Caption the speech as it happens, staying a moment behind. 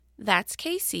That's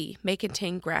KC may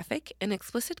contain graphic and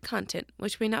explicit content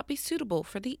which may not be suitable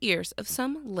for the ears of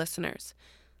some listeners.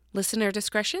 Listener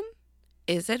discretion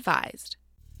is advised.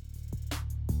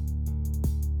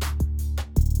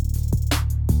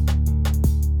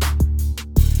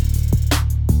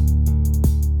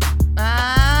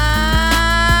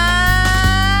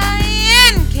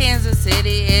 In Kansas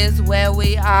City is where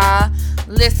we are.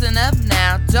 Listen up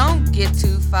now, don't get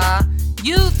too far.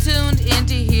 You tuned in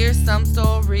to hear some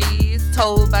stories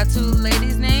told by two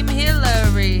ladies named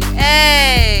Hillary.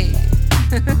 Hey!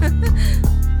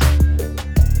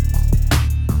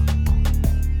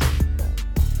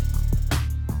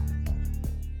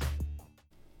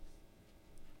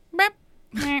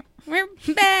 We're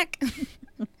back.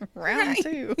 Round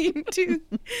two.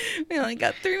 We only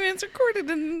got 3 minutes recorded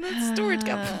and the storage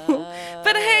got full.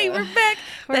 But hey, we're back.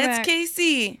 That's back.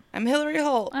 KC. I'm Hillary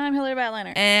Holt. I'm Hillary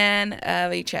Batliner. And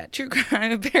we chat true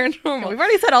crime and paranormal. We've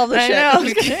already said all this shit. I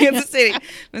know. Kansas City,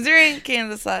 Missouri,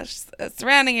 Kansas /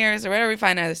 surrounding areas or wherever we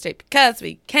find either state because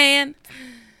we can.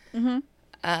 Mm-hmm.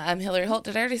 I'm Hillary Holt.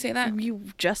 Did I already say that? You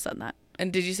just said that.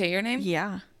 And did you say your name?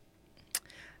 Yeah.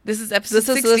 This is episode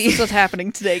 60. This is what's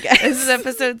happening today, guys. This is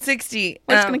episode 60.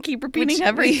 We're just going to keep repeating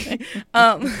everything.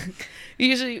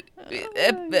 Usually,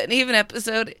 an even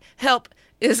episode, help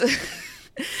is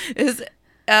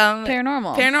paranormal.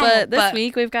 Paranormal. But this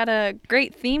week, we've got a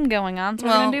great theme going on, so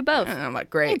we're going to do both. I don't know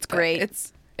about great. It's great.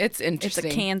 It's interesting.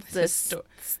 It's a Kansas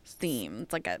theme.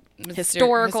 It's like a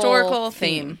historical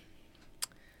theme.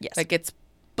 Yes. Like it's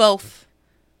both,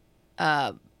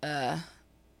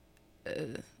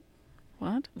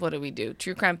 what do we do?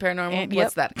 True crime, paranormal? And,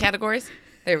 What's that? Categories?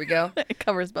 There we go. It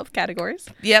covers both categories.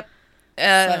 Yep.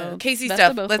 So, Casey best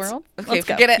stuff. of both worlds. Okay, Let's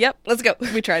go. forget it. Yep. Let's go.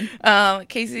 We tried.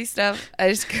 Casey stuff. I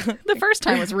just The first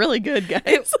time was really good,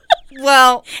 guys.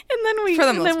 well, And then we for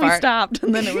the most part. we stopped,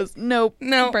 and then it was nope.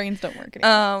 No. Brains don't work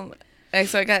anymore.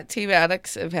 So I got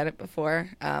T-Biotics. I've had it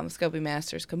before. Scopy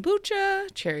Masters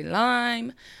kombucha, cherry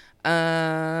lime,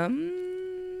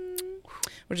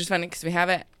 which is funny because we have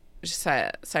it. Just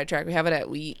sidetrack. We have it at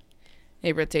Wheat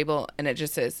neighborhood table, and it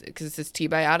just says because it says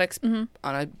T-Biotics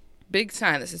on a big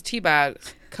sign that says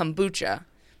T-Biotics kombucha.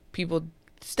 People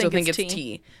still think it's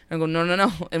tea. And I go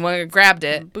no. And when I grabbed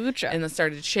it, Kombucha. and then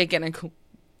started shaking, I go,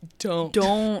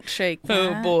 Don't shake that.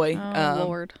 Oh, boy. Oh,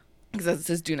 Lord. because it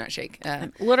says do not shake.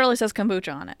 It literally says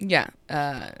kombucha on it. Yeah.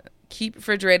 Keep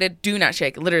refrigerated. Do not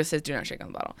shake. It literally says do not shake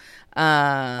on the bottle.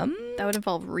 That would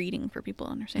involve reading for people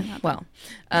to understand that. Well,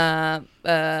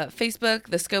 Facebook,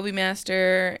 the Scobie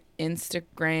Master,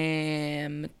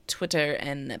 Instagram, Twitter,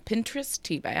 and Pinterest,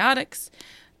 T-Biotics.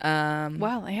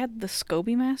 Wow, they had the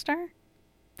Scobie Master?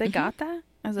 They got that?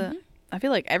 As a, I feel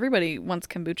like everybody, once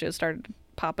kombucha started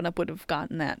popping up, would have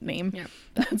gotten that name. Yeah.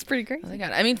 That's pretty crazy. Well, they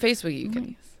got it. I mean, Facebook, you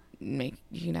can you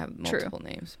can have multiple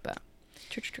names, but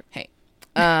True. hey.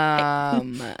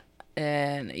 And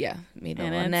yeah, made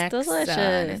And one it's next,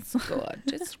 delicious. it's good.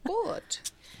 It's good.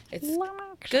 It's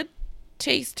good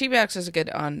taste. T-Biotics is good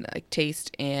on like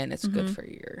taste, and it's good for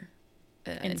your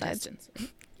Insides. intestines.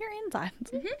 Your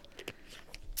insides.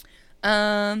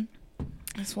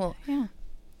 So we'll Yeah.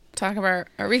 talk about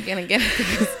our weekend again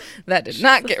because that did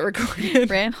not get recorded.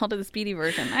 Ran all to the speedy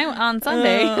version. On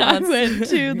Sunday, I went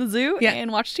to the zoo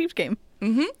and watched Chiefs game.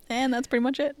 Mm-hmm. And that's pretty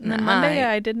much it. And then Monday,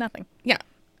 I did nothing. Yeah.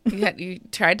 You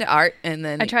tried to art, and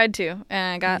then I tried to,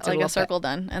 and I got It's a like little a circle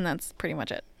done, and that's pretty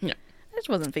much it. Yeah. I just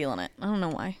wasn't feeling it. I don't know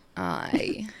why.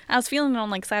 I I was feeling it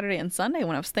on like Saturday and Sunday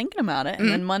when I was thinking about it, and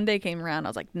then Monday came around. I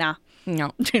was like, nah,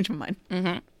 no. changed my mind.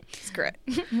 Mm-hmm. Screw it.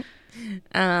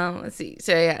 Let's see.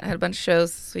 So yeah, I had a bunch of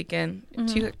shows this weekend.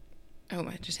 Two. Oh,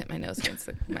 I just hit my nose against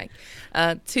the mic.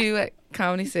 2 at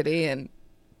Comedy City and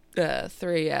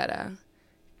 3 at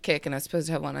Kick, and I was supposed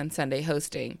to have one on Sunday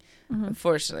hosting.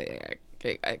 Unfortunately,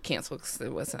 I canceled because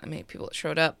there wasn't that many people that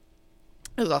showed up.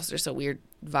 It was also just a weird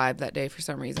vibe that day for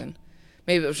some reason.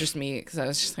 Maybe it was just me because I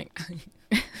was just like,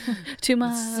 Too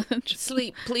much.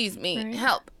 sleep, please me, Right.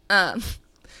 help. But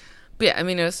yeah, I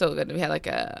mean, it was so good. We had like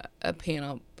a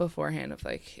panel beforehand of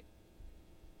like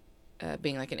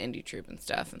being like an indie troupe and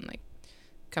stuff, and like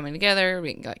coming together.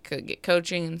 We could get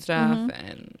coaching and stuff,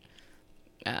 and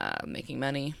making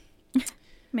money,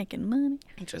 Making money.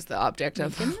 which was the object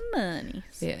of Making the money.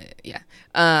 yeah.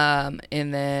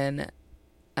 And then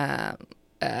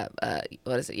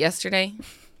what is it? Yesterday.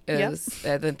 It was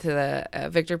I went to the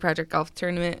Victory Project Golf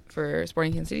Tournament for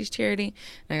Sporting Kansas City's charity,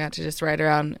 and I got to just ride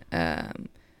around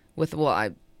with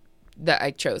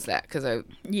I chose that because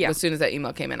as soon as that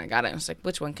email came in, I got it. And I was like,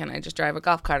 which one can I just drive a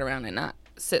golf cart around and not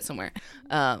sit somewhere?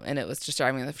 And it was just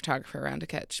driving the photographer around to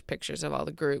catch pictures of all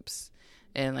the groups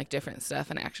and like different stuff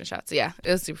and action shots. So yeah,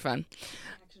 it was super fun.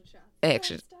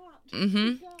 Actually,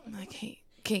 I'm like, hey,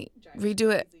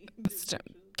 redo it. Stop.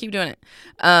 Keep doing it.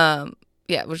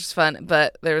 Yeah, which was fun.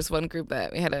 But there was one group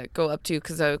that we had to go up to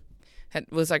because I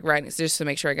was like writing just to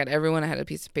make sure I got everyone. I had a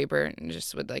piece of paper and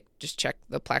just would like just check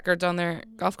the placards on their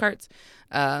golf carts,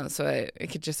 so I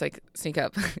could just like sneak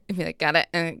up and be like, got it.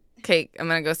 And okay, I'm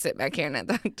gonna go sit back here and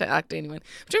not talk to anyone.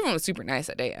 Which everyone was super nice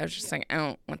that day. I was just like, I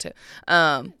don't want to.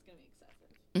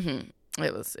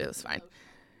 It was fine.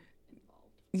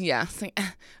 Yeah,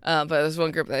 but there was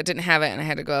one group that didn't have it, and I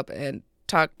had to go up and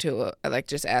talk to, like,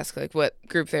 just ask like what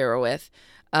group they were with,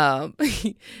 and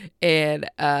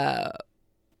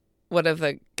one of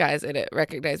the guys in it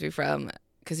recognized me from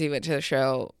because he went to the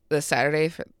show this Saturday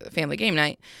for family game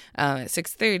night at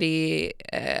 6:30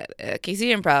 at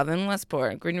KC Improv in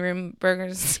Westport, Green Room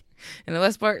Burgers in the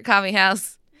Westport Coffee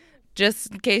House.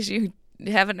 Just in case you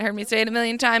haven't heard me say it a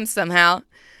million times somehow.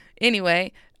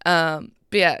 Anyway, but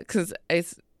yeah, because I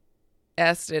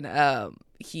asked and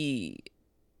he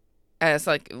asked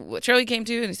like what show he came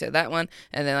to, and he said that one,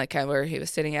 and then like kind of where he was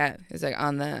sitting at is like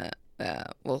on the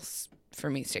for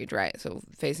me stage right, so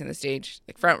facing the stage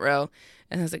like front row,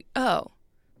 and I was like, oh,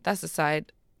 that's the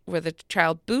side where the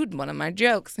child booed one of my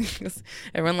jokes.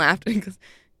 Everyone laughed, and he goes,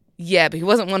 yeah, but he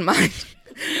wasn't one of mine.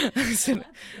 I said,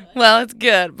 well, it's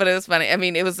good, but it was funny. I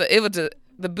mean,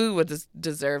 the boo was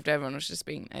deserved. Everyone was just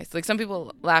being nice. Like some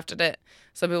people laughed at it,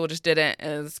 some people just didn't,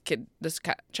 and this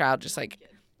child just like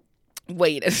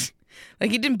waited. Like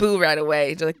he didn't boo right away.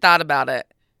 He just like thought about it,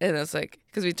 and it's like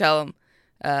because we tell him,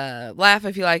 laugh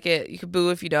if you like it, you can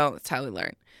boo if you don't. That's how we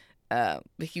learn. But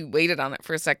he waited on it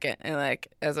for a second, and like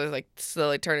as I was like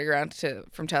slowly turning around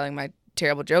from telling my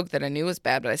terrible joke that I knew was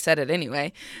bad, but I said it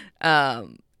anyway.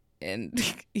 And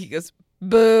he goes,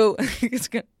 boo. He goes,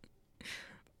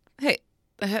 hey,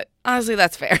 honestly,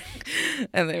 that's fair.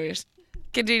 And then we just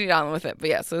continued on with it. But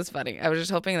yeah, so it was funny. I was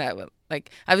just hoping that would, like,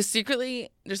 I was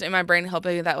secretly just in my brain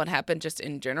hoping that would happen just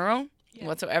in general,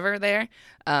 whatsoever there.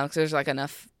 Because there's like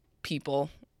enough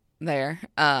people there.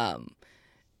 But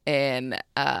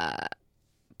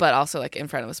also like in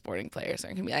front of a sporting player. So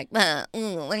I can be like, look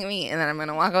at me. And then I'm going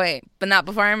to walk away. But not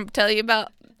before I tell you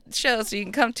about the show so you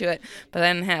can come to it. But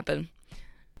that didn't happen.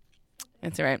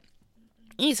 It's all right.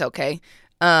 He's okay.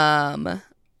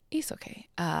 He's okay.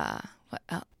 What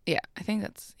else? Yeah, I think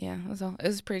that's, it was all. It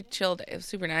was a pretty chill day. It was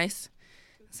super nice.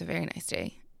 It was a very nice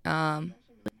day.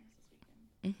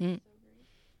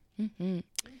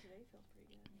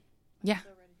 Yeah.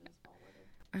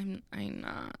 I'm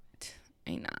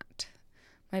not.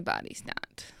 My body's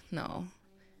not. No.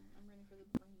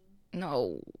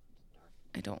 No.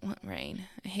 I don't want rain.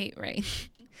 I hate rain.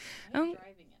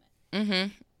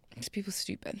 Because people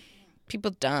stupid.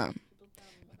 People dumb.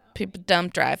 People dumb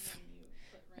drive.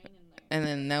 And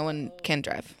then no one can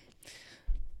drive.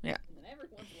 Yeah.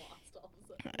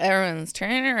 Everyone's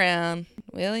turning around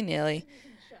willy-nilly.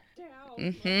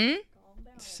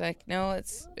 It's like, no,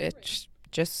 it's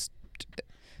just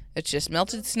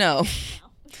melted snow.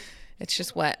 It's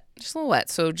just wet. Just a little wet.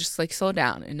 So just like slow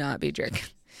down and not be a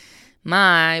jerk.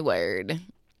 My word.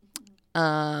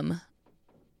 Yeah.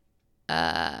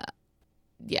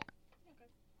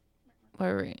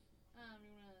 Where were we?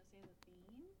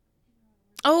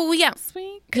 Oh, yeah.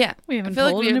 Sweet. Yeah. We haven't I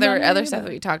feel told like there were anybody other about stuff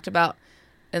that we talked about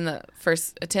in the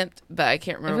first attempt, but I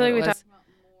can't remember I feel what like it we was. talked about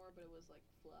more, but it was like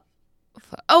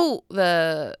fluff. Oh,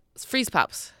 the freeze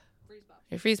pops.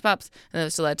 Your freeze pops. And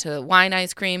this led to wine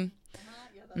ice cream.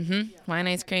 Wine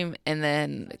ice cream. And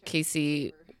then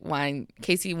Casey Wine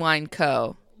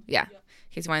Co. Yeah.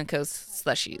 Casey Wine Co.'s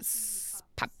slushies.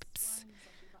 Pops.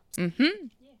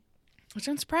 Which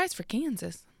I'm surprised for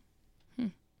Kansas.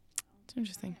 It's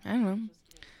interesting. I don't know.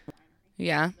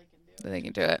 Yeah. They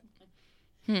can do it.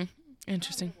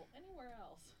 Interesting.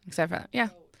 Except for that. Yeah.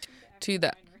 To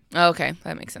the. Oh, okay.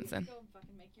 That makes sense then.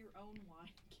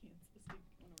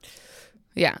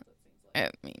 Yeah. I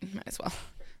mean, might as well.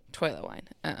 Toilet wine.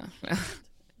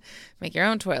 Make your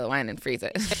own toilet wine and freeze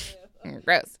it.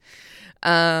 Gross.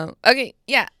 Okay.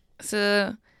 Yeah.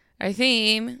 So our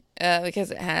theme,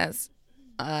 because it has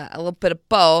a little bit of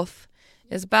both,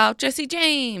 is about Jesse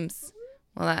James.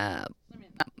 Well,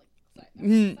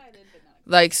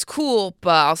 like it's cool, but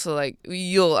also like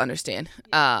you'll understand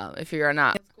if you're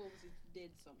not.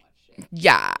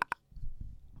 Yeah.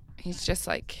 He's just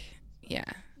like, yeah.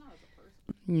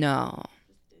 No.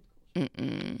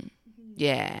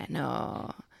 Yeah,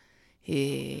 no. Yeah.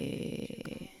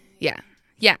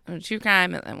 True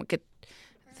crime, and then we'll get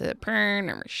the porn.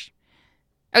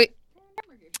 Okay.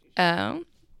 I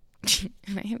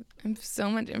have so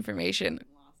much information.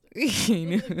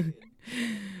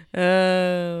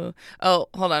 Oh,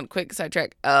 hold on. Quick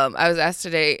sidetrack. I was asked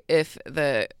today if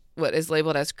what is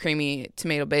labeled as creamy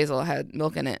tomato basil had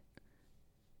milk in it.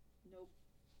 Nope.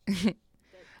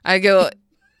 I go,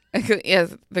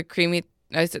 yes,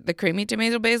 I said the creamy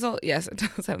tomato basil. Yes, it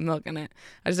does have milk in it.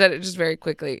 I said it just very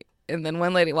quickly. And then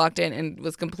one lady walked in and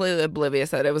was completely oblivious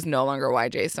that it was no longer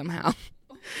YJ somehow.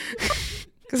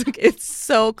 Because it's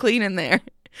so clean in there.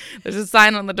 There's a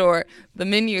sign on the door. The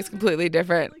menu is completely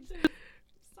different.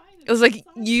 It was like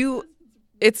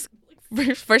it's,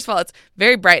 first of all, it's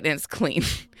very bright and it's clean.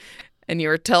 And you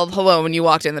were told hello when you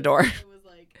walked in the door.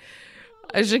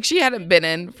 I was like, she hadn't been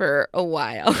in for a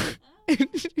while. I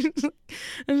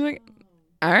was like,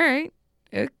 all right.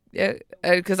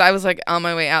 Because I was like on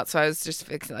my way out, so I was just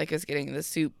fixing, like I was getting the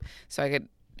soup so I could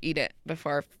eat it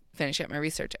before I finish up my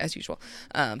research as usual.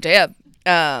 Day up.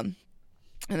 And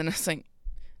then I was like,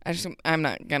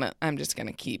 I'm just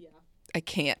gonna keep. I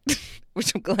can't,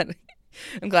 which I'm glad.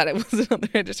 I'm glad I wasn't on the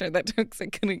register that time because I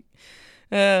couldn't.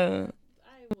 I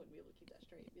wouldn't be able to keep that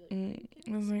straight. Be like,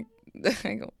 I was like,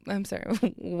 I go, I'm sorry,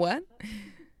 what?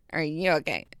 Are you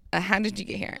okay? How did you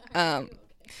get here?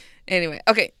 Anyway,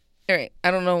 okay, all right.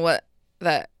 I don't know what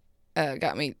that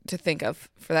got me to think of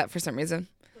for some reason,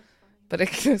 but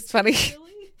it was funny.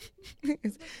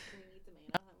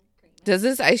 Does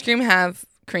this ice cream have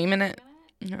cream in it?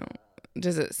 No.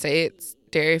 Does it say it's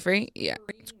dairy free? Yeah,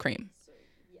 it's cream.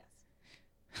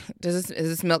 Does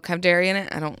this milk have dairy in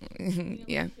it? I don't.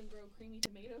 Yeah. You can grow creamy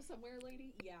tomato somewhere,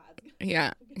 lady. Yeah.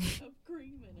 Yeah. It's got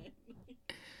cream in it.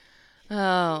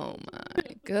 Oh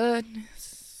my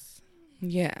goodness.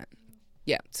 Yeah.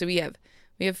 Yeah. So we have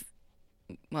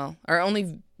well, our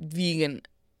only vegan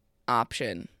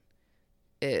option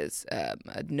is a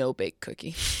no bake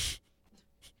cookie.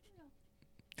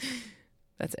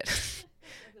 That's it. I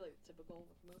feel like typical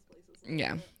with most places.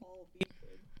 Yeah. All vegan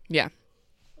food. Yeah.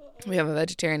 We have a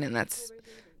vegetarian and that's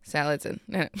salads and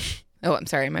oh, I'm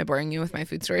sorry. Am I boring you with my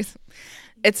food stories?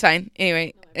 It's fine.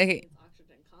 Anyway, okay.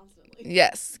 Oxygen constantly.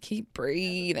 Yes, keep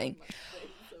breathing.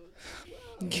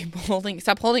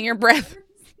 Stop holding your breath.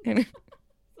 Stop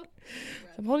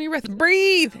holding your breath.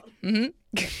 Breathe.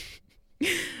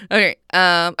 Okay.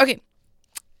 Okay.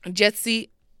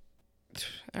 Jesse.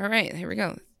 All right. Here we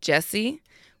go. Jesse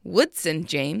Woodson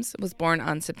James was born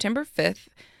on September 5th.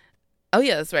 Oh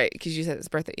yeah, that's right. Because you said his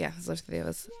birthday. Yeah, his birthday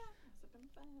was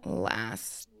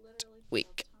last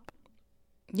week.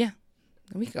 Yeah,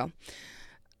 a week ago.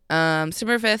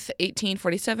 September 5th,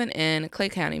 1847, in Clay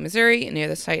County, Missouri, near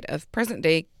the site of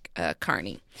present-day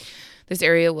Kearney. This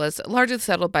area was largely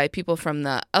settled by people from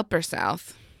the Upper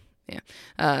South. Yeah,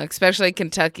 especially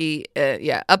Kentucky.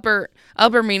 Yeah, upper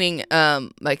meaning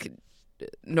like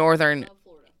northern,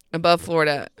 above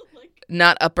Florida,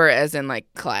 not upper as in like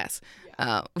class.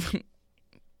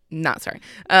 Not sorry.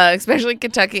 Especially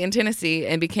Kentucky and Tennessee,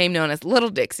 and became known as Little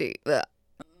Dixie.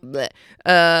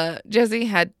 Jesse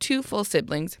had two full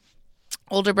siblings.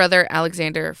 Older brother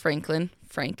Alexander Frank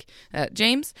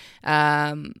James.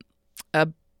 A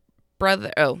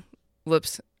brother. Oh,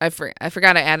 whoops! I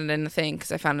forgot I added in a thing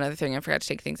because I found another thing. I forgot to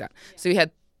take things out. So we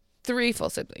had three full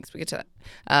siblings. We get to that.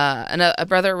 And a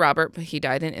brother Robert, but he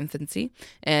died in infancy.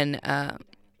 And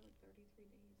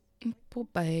poor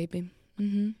baby.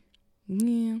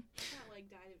 Yeah. Not like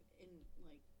died in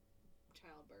like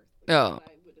childbirth. Oh.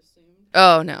 I would assume.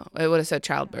 Oh no! It would have said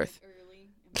childbirth. Like early.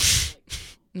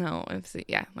 And No, it's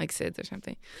like SIDS or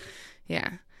something.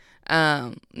 Yeah.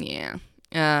 Yeah.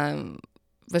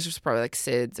 Which was probably like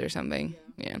SIDS or something.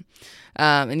 Yeah.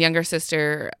 And younger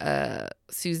sister,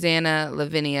 Susanna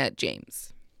Lavinia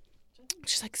James.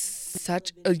 She's like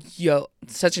such an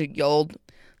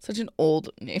old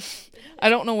name. I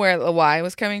don't know where the Y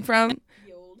was coming from.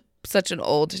 Such an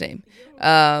old name.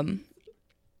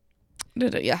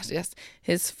 Yes.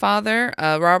 His father,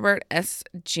 Robert S.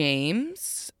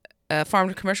 James,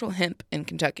 farmed commercial hemp in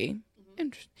Kentucky,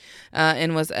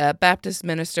 and was a Baptist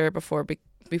minister before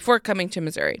coming to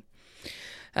Missouri.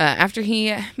 After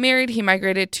he married, he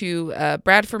migrated to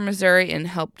Bradford, Missouri, and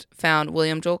helped found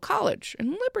William Joel College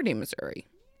in Liberty, Missouri.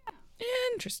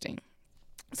 Interesting.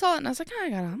 I saw it and I was like,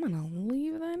 I'm gonna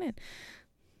leave that in.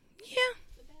 Yeah,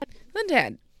 the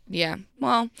dad. Yeah.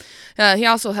 Well, he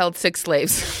also held 6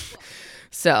 slaves.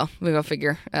 So we go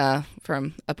figure.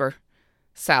 From Upper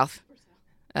South,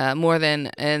 more than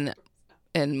in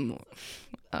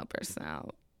Upper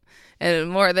South, and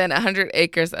more than 100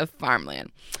 acres of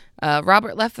farmland.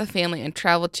 Robert left the family and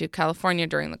traveled to California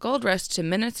during the gold rush to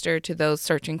minister to those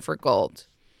searching for gold.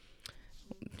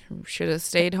 Should have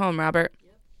stayed home, Robert.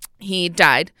 He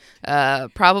died.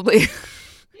 Probably.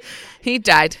 He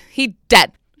died. He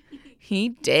dead.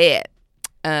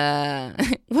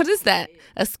 What is that?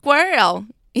 A squirrel.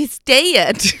 It's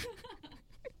dead.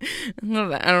 I don't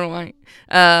know why.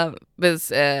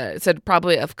 It said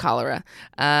probably of cholera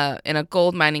in a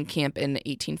gold mining camp in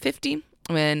 1850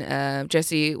 when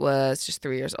Jesse was just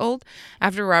 3 years old.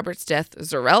 After Robert's death,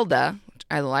 Zerelda, which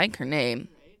I like her name,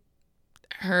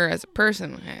 her as a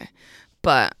person,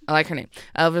 but I like her name,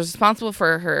 was responsible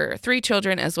for her 3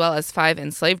 children as well as 5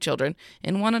 enslaved children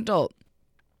and 1 adult.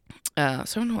 So I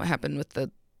don't know what happened with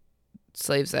the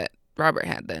slaves that Robert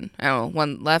had then. I don't know,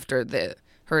 one left or the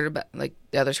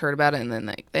others heard about it and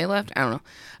then they left. I don't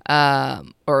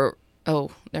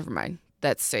know. Never mind.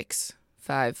 That's 6.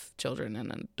 5 children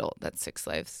and an adult. That's 6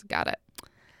 slaves. Got it.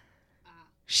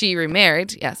 She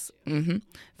remarried, yes.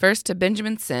 First to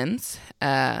Benjamin Sims,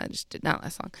 just did not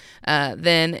last long.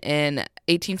 Then in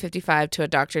 1855 to a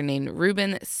doctor named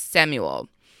Reuben Samuel,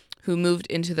 who moved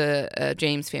into the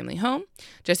James family home.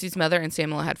 Jesse's mother and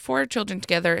Samuel had 4 children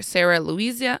together: Sarah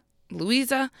Louisa,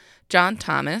 John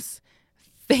Thomas,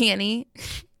 Fanny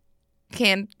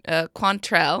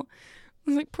Quantrell. I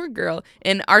was like, poor girl.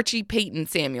 And Archie Peyton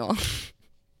Samuel.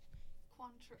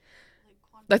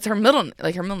 That's her middle name.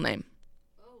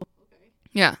 Oh, okay.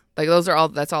 Yeah,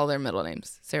 that's all their middle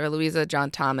names. Sarah Louisa, John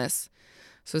Thomas.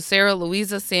 So Sarah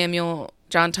Louisa Samuel,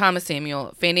 John Thomas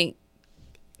Samuel, Fanny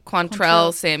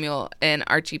Quantrell Samuel, and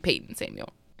Archie Peyton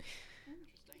Samuel.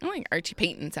 I think Archie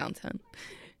Peyton sounds fun.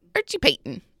 Archie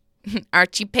Peyton.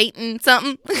 Archie Peyton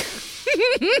something.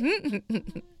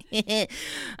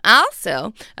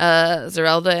 Also,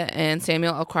 Zerelda and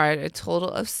Samuel acquired a total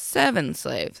of 7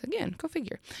 slaves. Again, go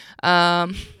figure.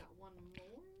 Oh,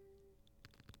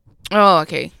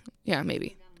 okay. Yeah,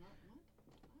 maybe.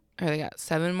 Or they got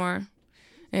 7 more?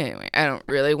 Anyway, I don't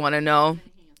really want to know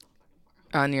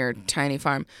on your tiny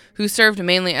farm. Who served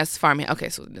mainly as farmhands. Okay,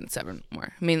 so then 7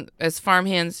 more. I mean, as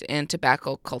farmhands and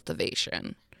tobacco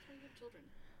cultivation.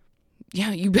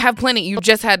 Yeah, you have plenty. You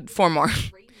just had 4 more.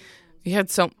 You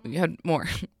had more.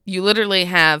 You literally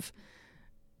have,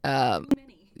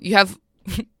 you have,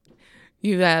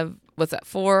 what's that?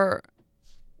 4,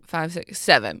 5, 6,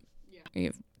 7. Yeah. You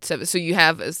have 7. So you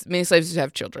have as many slaves as you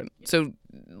have children. So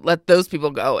let those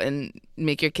people go and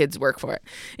make your kids work for it.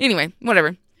 Anyway,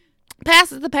 whatever.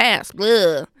 Past is the past.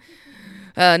 Blah.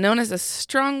 Known as a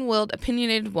strong-willed,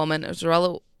 opinionated woman,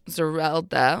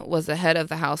 Zerelda was the head of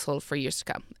the household for years to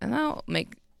come. And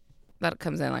that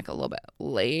comes in like a little bit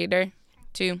later,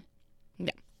 too.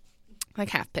 Yeah. Like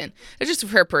half pin. It's just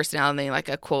her personality, like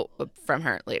a quote from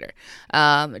her later.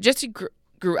 Jesse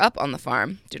grew up on the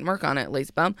farm. Didn't work on it,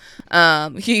 lazy bum.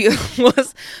 He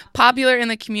was popular in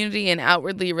the community and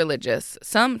outwardly religious.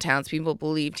 Some townspeople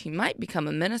believed he might become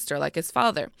a minister like his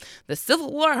father. The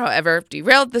Civil War, however,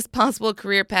 derailed this possible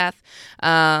career path.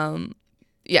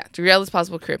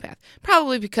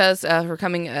 Probably because of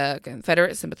becoming a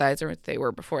Confederate sympathizer. They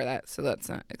were before that, so that's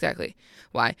not exactly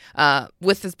why.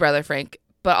 With his brother Frank,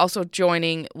 but also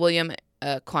joining William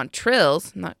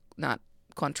Quantrill's, not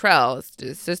Quantrell, it's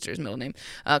his sister's middle name,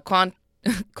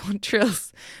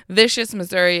 Quantrill's vicious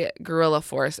Missouri guerrilla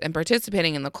force and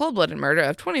participating in the cold-blooded murder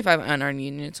of 25 unarmed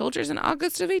Union soldiers in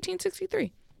August of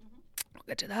 1863. We'll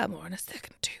get to that more in a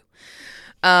second, too.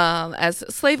 As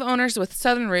slave owners with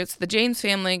Southern roots, the James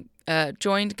family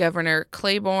joined Governor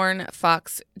Claiborne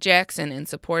Fox Jackson in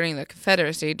supporting the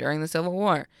Confederacy during the Civil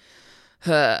War.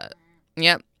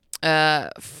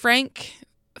 Frank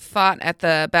fought at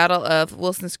the Battle of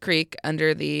Wilson's Creek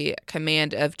under the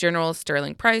command of General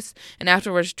Sterling Price, and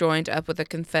afterwards joined up with the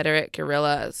Confederate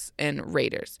guerrillas and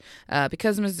raiders.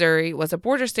 Because Missouri was a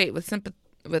border state with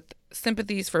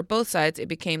sympathies for both sides, it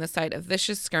became the site of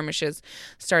vicious skirmishes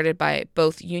started by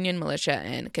both Union militia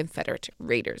and Confederate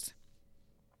raiders.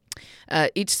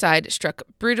 Each side struck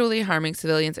brutally, harming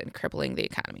civilians and crippling the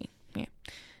economy.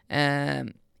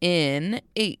 In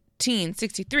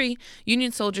 1863,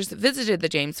 Union soldiers visited the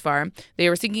James farm. They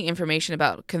were seeking information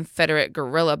about Confederate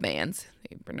guerrilla bands.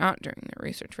 They were not doing their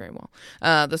research very well.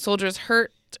 The soldiers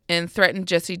hurt and threatened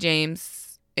Jesse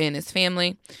James and his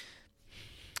family.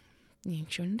 You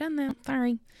shouldn't have done that.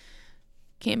 Sorry.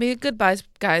 Can't be a good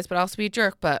guys, but also be a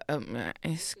jerk. But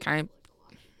it's kind of,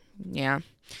 yeah.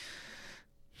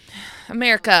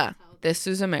 America. This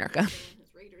is America.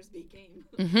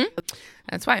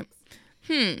 That's why.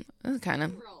 That kind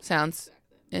of sounds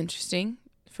interesting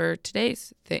for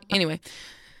today's thing. Anyway,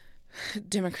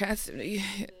 Democrats.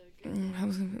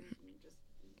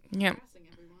 Yeah.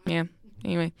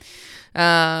 Anyway,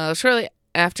 shortly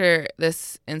after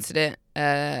this incident,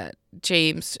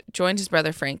 James joined his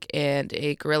brother Frank and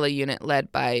a guerrilla unit led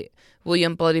by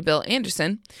William Bloody Bill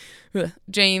Anderson.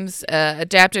 James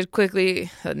adapted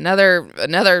quickly.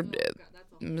 Another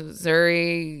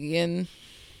Missourian.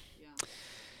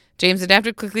 James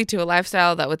adapted quickly to a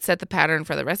lifestyle that would set the pattern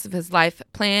for the rest of his life.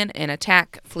 Plan and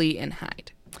attack, flee and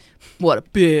hide. What a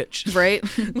bitch. Right?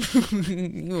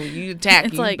 You attack,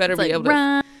 It's you like, better it's be like, able to.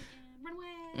 run.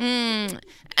 I'm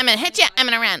going to hit you. I'm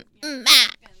going to run.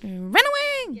 Run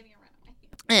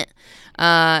away.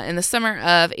 In the summer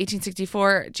of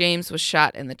 1864, James was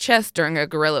shot in the chest during a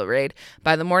guerrilla raid.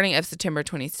 By the morning of September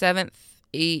 27th,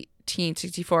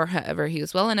 1864, however, he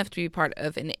was well enough to be part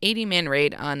of an 80-man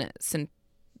raid on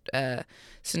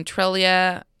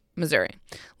Centralia, Missouri.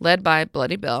 Led by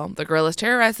Bloody Bill, the guerrillas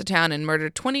terrorized the town and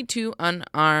murdered 22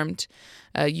 unarmed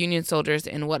Union soldiers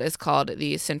in what is called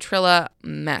the Centralia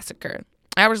Massacre.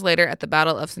 Hours later, at the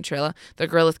Battle of Centralia, the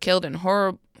guerrillas killed and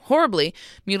horribly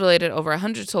mutilated over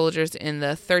 100 soldiers in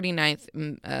the 39th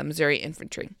Missouri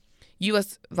Infantry.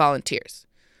 U.S. Volunteers.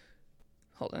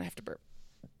 Hold on, I have to burp.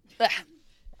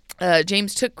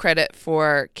 James took credit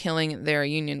for killing their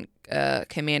Union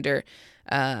commander,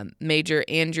 Major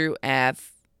Andrew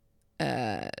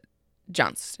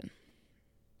Johnston.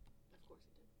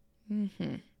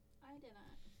 Mm-hmm.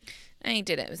 I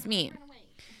did it. It was me.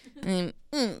 Boop.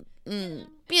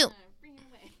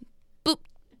 Boop.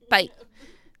 Bye.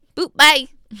 Boop. Bye.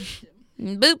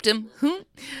 Booped him.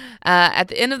 At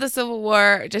the end of the Civil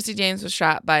War, Jesse James was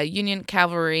shot by Union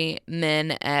cavalry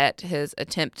men at his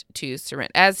attempt to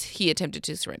surrender. As he attempted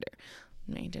to surrender,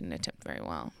 he didn't attempt very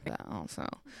well. But also,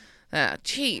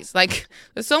 geez, like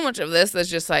there's so much of this that's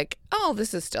just like, oh,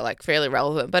 this is still like fairly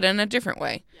relevant, but in a different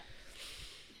way.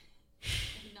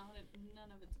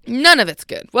 None of it's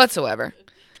good whatsoever.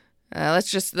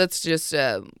 Let's just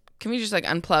can we just like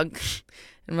unplug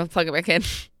and we'll plug it back in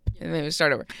and maybe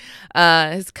start over.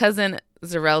 His cousin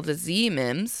Zerelda Z.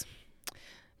 Mims,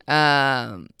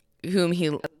 whom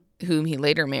he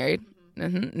later married,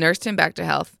 nursed him back to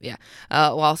health.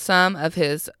 While some of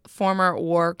his former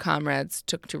war comrades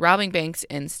took to robbing banks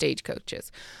and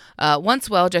stagecoaches. Once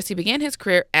well, Jesse began his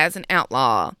career as an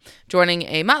outlaw, joining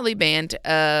a motley band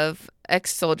of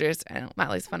ex-soldiers. I don't know,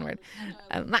 motley's a fun word.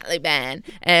 A motley band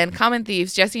and common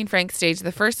thieves. Jesse and Frank staged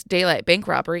the first daylight bank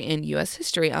robbery in U.S.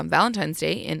 history on Valentine's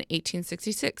Day in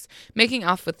 1866, making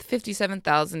off with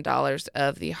 $57,000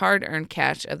 of the hard-earned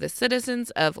cash of the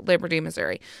citizens of Liberty,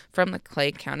 Missouri, from the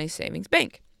Clay County Savings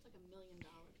Bank. Like $1 million.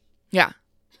 Yeah,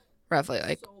 roughly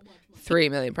like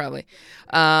 $3 million probably.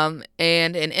 And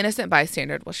an innocent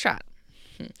bystander was shot.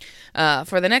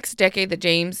 For the next decade, the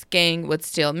James gang would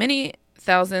steal many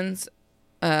thousands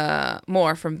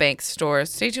more from banks,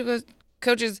 stores,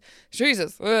 stagecoaches,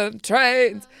 Jesus,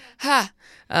 trains,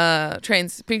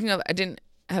 trains. Speaking of, I didn't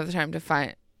have the time to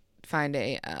find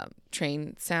a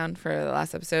train sound for the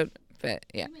last episode, but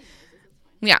yeah.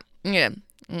 Chugga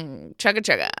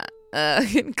chugga.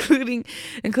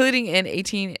 Including in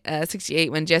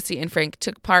 1868 when Jesse and Frank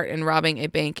took part in robbing a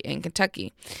bank in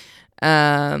Kentucky.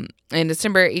 In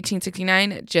December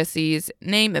 1869, Jesse's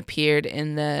name appeared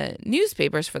in the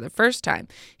newspapers for the first time.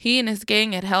 He and his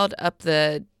gang had held up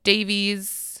the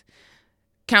Davies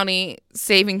County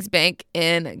Savings Bank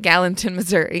in Gallatin,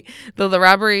 Missouri. Though the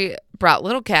robbery brought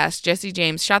little cash, Jesse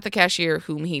James shot the cashier,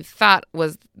 whom he thought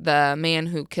was the man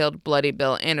who killed Bloody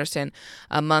Bill Anderson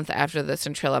a month after the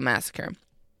Centralia Massacre.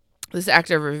 This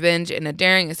act of revenge and a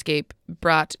daring escape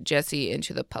brought Jesse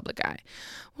into the public eye.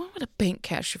 What would a bank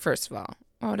cashier, first of all,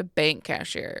 what would a bank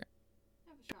cashier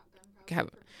have?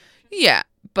 Yeah,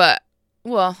 but,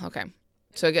 well, okay.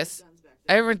 So I guess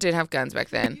everyone did have guns back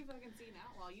then. If you fucking see an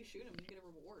outlaw, you shoot him, you get a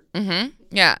reward. Mm-hmm.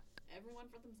 Yeah. Everyone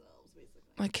for themselves, basically.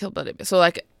 Like, killed Bloody Bill. So,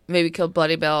 like, maybe killed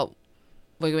Bloody Bill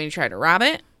like, when he tried to rob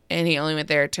it, and he only went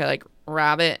there to, like,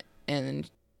 rob it and then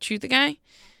shoot the guy?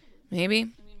 Maybe. I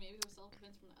mean, maybe it was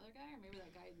self-defense from the other guy, or maybe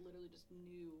that guy literally just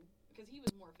knew, because he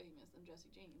was more famous than Jesse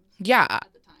James. Yeah. At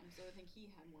the time, so I think he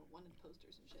had more wanted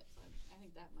posters and shit, so I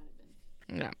think that might have been.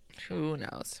 Yeah. Who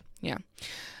knows? Yeah.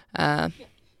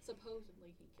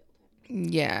 Supposedly he killed him.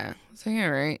 Yeah. So, yeah,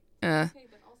 right. Okay,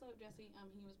 but also Jesse,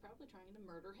 he was probably trying to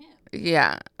murder him.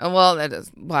 Yeah. Well, that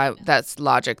is why that's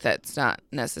logic that's not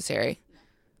necessary.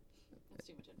 That's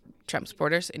too much information. Trump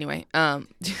supporters, anyway.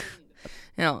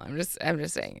 No, I'm just saying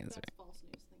it's That's false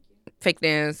news, thank you. fake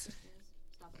news.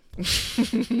 Stop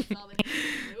it.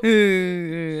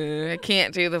 I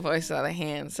can't do the voice out of the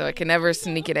hand, so I can never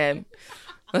sneak it in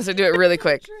unless I do it really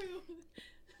quick.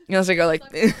 Unless I go like,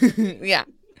 yeah.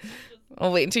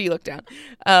 I'll wait until you look down.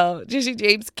 Jesse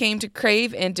James came to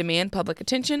crave and demand public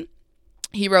attention.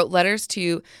 He wrote letters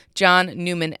to John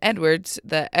Newman Edwards,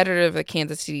 the editor of the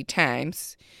Kansas City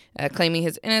Times, claiming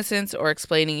his innocence or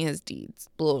explaining his deeds.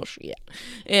 Bullshit.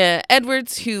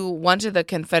 Edwards, who wanted the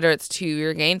Confederates to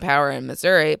regain power in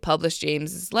Missouri, published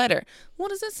James's letter. What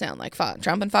does it sound like?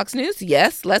 Trump and Fox News?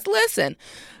 Yes, let's listen.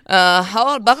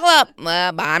 Buckle up.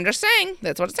 I'm just saying.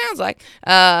 That's what it sounds like.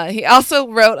 He also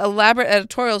wrote elaborate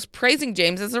editorials praising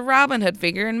James as a Robin Hood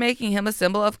figure and making him a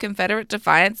symbol of Confederate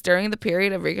defiance during the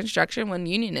period of Reconstruction when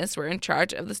Unionists were in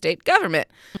charge of the state government.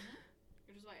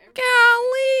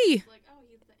 Golly. Like, oh,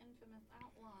 he's the infamous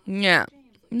outlaw. Yeah.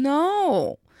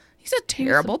 No. He's a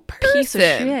terrible piece of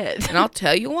person. shit. And I'll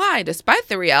tell you why. Despite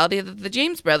the reality that the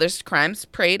James brothers' crimes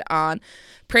preyed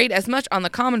as much on the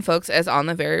common folks as on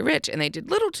the very rich, and they did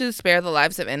little to spare the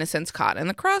lives of innocents caught in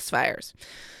the crossfires.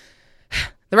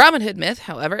 The Robin Hood myth,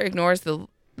 however, ignores the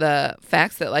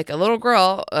facts that, like, a little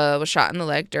girl was shot in the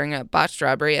leg during a botched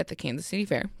robbery at the Kansas City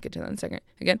Fair. Get to that in a second.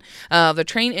 Again, the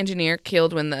train engineer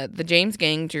killed when the James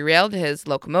gang derailed his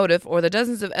locomotive, or the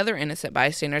dozens of other innocent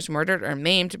bystanders murdered or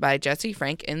maimed by Jesse,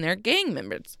 Frank, and their gang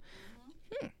members.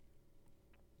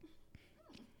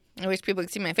 I wish people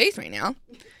could see my face right now.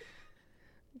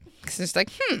 It's just like,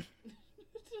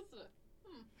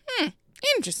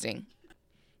 interesting.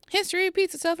 History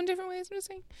repeats itself in different ways.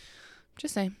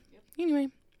 Just saying. Anyway,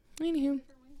 anywho.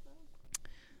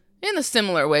 In a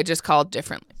similar way, just called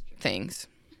different things.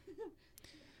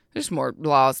 There's more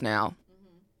laws now.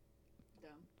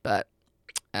 But,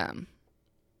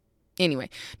 anyway.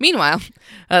 Meanwhile,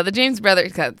 the James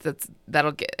brothers,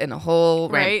 that'll get in a whole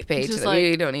rant Right, page just that like,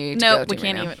 we don't need to nope, go we to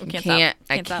can't right now. even- we can't stop.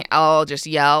 I Can't stop. I'll just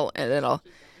yell and it'll,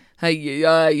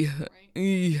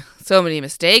 so many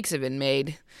mistakes have been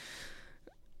made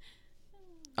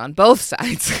on both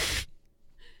sides.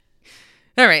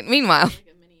 All right. Meanwhile, Like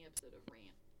a mini episode of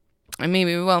Rant.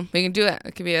 maybe we will. We can do it.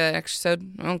 It could be an extra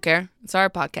episode. I don't care. It's our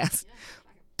podcast. Yeah.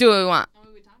 Do what we want. And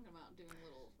we were talking about doing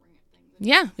little rant things.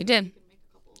 Yeah, we did. We can make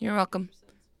a couple You're welcome.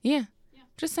 episodes. Yeah. Yeah.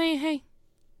 Just saying, hey,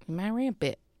 you might rant a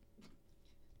bit.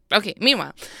 Okay.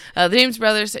 Meanwhile, the James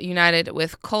brothers united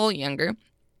with Cole Younger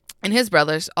and his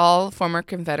brothers, all former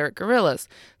Confederate guerrillas.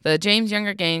 The James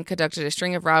Younger gang conducted a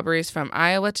string of robberies from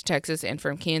Iowa to Texas and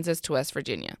from Kansas to West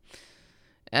Virginia.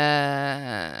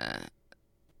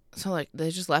 So, like, they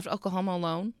just left Oklahoma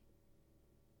alone?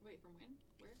 Wait, from when?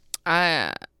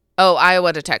 Where?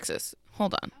 Iowa to Texas.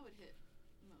 Hold on. I would hit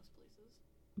most places.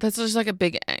 That's just like a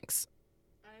big X.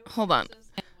 Iowa, Hold on. Texas,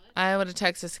 and what? Iowa to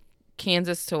Texas,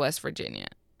 Kansas to West Virginia.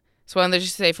 So why don't they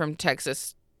just say from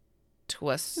Texas to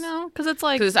West? No, because it's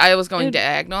like, Because Iowa's going it'd-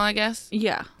 diagonal, I guess.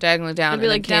 yeah. Diagonally down, It'd be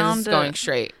and like then Kansas down is to- going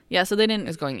straight. Yeah, so they didn't.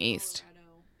 Is going east.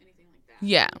 Colorado, anything like that.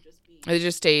 Yeah. It would just be- They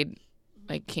just stayed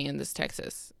like Kansas,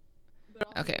 Texas. But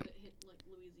also Okay. would it hit like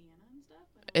Louisiana and stuff?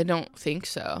 I don't think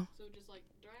so. So just like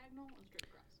diagonal and straight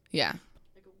across. Yeah.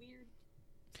 Like a weird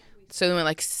sideways. So they went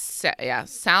like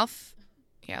south.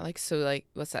 Yeah, like so like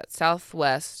what's that?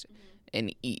 Southwest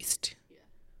and east. Yeah.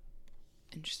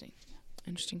 Interesting.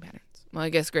 Interesting patterns. Well, I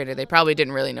guess granted, they probably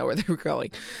didn't really know where they were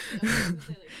going. I was gonna say,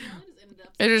 like, you know, it just ended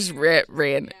up They just somewhere,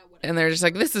 ran, yeah, whatever. and they're just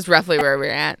like, this is roughly where we're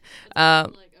at. It's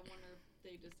also, like, I wonder if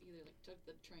they just either like took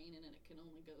the train and it can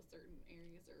only go certain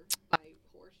areas, or by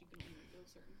horse you can only go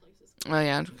certain places. Oh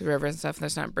yeah, rivers and stuff.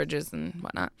 There's not bridges and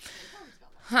whatnot. They probably just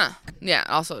got lost. Huh. Yeah.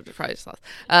 Also, probably just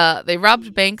lost. They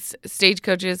robbed banks,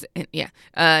 stagecoaches,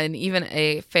 and even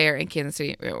a fair in Kansas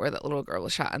City where that little girl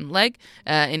was shot in the leg.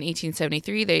 In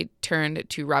 1873, they turned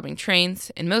to robbing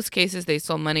trains. In most cases, they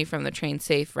stole money from the train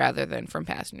safe rather than from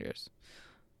passengers.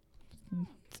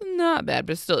 It's not bad,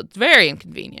 but still, it's very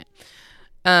inconvenient.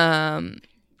 On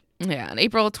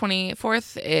April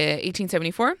 24th,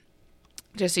 1874.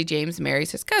 Jesse James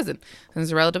marries his cousin, and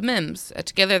his relative Mims.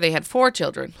 Together, they had 4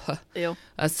 children. Ew.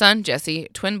 A son, Jesse,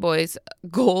 twin boys,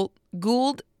 Gould,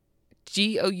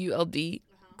 G-O-U-L-D,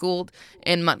 Gould,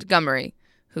 and Montgomery,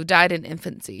 who died in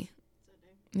infancy.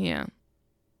 Yeah.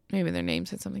 Maybe their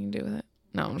names had something to do with it.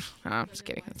 No, I'm just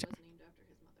kidding. Their That's wife terrible. was named after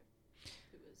his mother,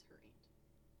 who was her aunt.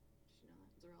 Did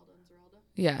you know that? Zeralda and Zeralda?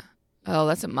 Yeah. Oh,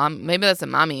 that's a mom. Maybe that's a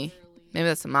mommy. Literally, Maybe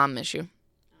that's a mom issue.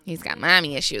 He's got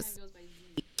mommy issues. kind of goes by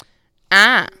Z.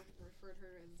 Ah. Referred her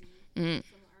as Z Mm. in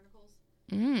some articles.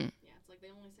 Mm. Yeah, it's like they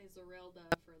only say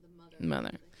Zeralda for the mother.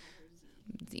 Mother. They call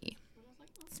her Z. Z. But I was like,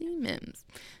 oh, Z Mims.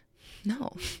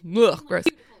 No. I'm Ugh, like, gross.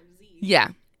 cute to call her Z. Yeah.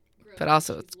 Gross, but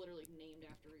also she's it's- literally named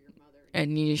after your mother.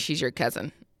 And she's your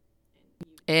cousin.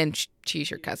 and And she's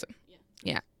your cousin.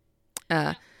 Yeah.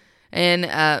 And It was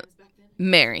back then.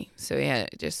 Mary. So yeah,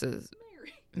 just as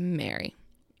Mary. Mary.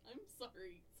 I'm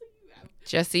sorry. So you have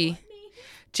Jesse. what name?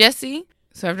 Jesse.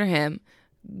 So after him.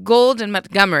 Gould and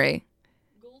Montgomery.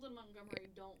 Gould and Montgomery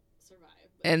don't survive.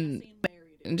 But And- Jesse and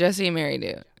Mary do. And Jesse and Mary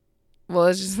do. Well,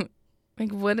 it's just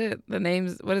like what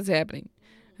is happening?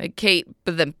 Like Kate,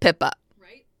 but then Pippa.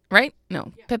 Right? Right?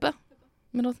 No, Yeah. Pippa?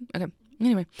 Middleton? Okay.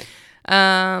 Anyway.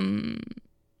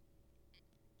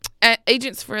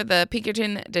 Agents for the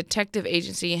Pinkerton Detective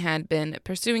Agency had been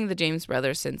pursuing the James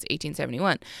brothers since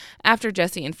 1871. After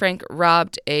Jesse and Frank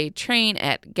robbed a train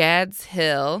at Gads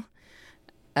Hill,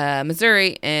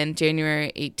 Missouri in January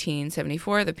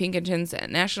 1874, the Pinkertons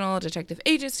National Detective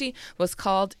Agency was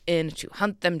called in to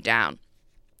hunt them down.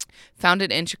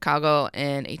 Founded in Chicago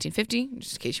in 1850,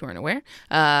 just in case you weren't aware,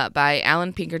 by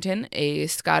Alan Pinkerton, a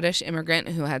Scottish immigrant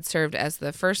who had served as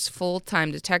the first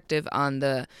full-time detective on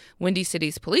the Windy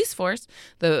City's police force,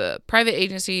 the private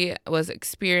agency was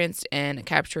experienced in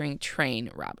capturing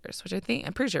train robbers, which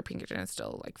I'm pretty sure Pinkerton is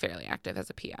still like fairly active as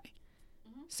a PI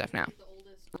stuff now. The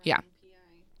oldest Yeah. PI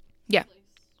Yeah. place,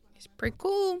 It's pretty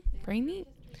cool, pretty neat.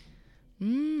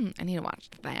 I need to watch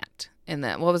that. And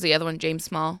then what was the other one? James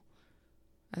Small.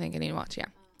 I think I need to watch. Yeah,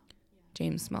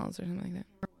 James Smalls or something like that.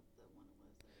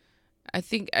 I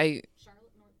think Charlotte, I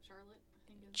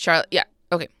think is. Charlotte. Yeah.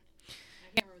 Okay. I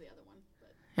can't remember the other one,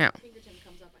 but Yeah. Pinkerton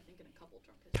comes up, I think, in a couple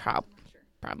drunk histories. Prob- I'm not sure.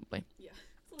 Probably Yeah.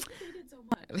 So like, they did so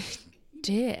much.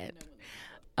 did.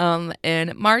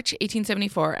 In March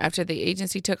 1874, after the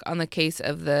agency took on the case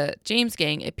of the James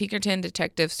gang, a Pinkerton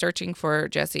detective searching for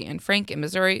Jesse and Frank in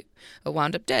Missouri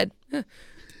wound up dead. Huh.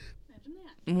 Imagine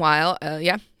that. While,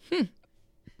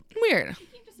 weird. You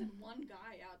can't just send one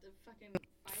guy out to fucking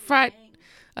Fight fight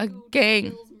a who gang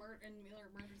kills and murders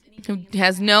anybody who in the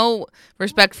has town. no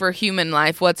respect for human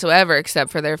life whatsoever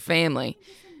except for their family. You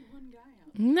just send one guy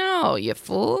out. No, you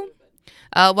fool.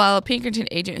 While a Pinkerton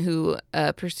agent who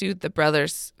pursued the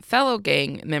brothers' fellow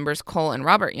gang members, Cole and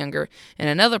Robert Younger, in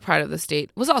another part of the state,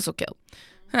 was also killed.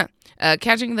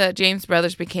 Catching the James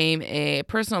brothers became a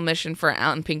personal mission for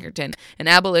Alton Pinkerton, an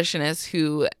abolitionist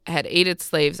who had aided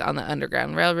slaves on the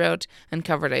Underground Railroad,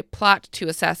 uncovered a plot to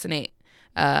assassinate.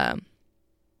 He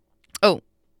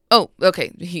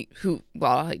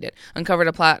did uncovered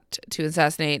a plot to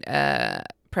assassinate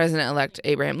President-elect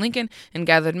Abraham Lincoln and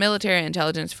gathered military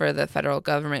intelligence for the federal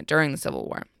government during the Civil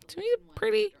War. So he's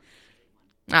pretty.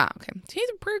 Okay. So he's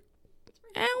a pretty.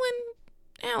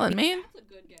 Alan, man. That's a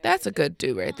good guy. That's a good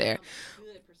dude right there.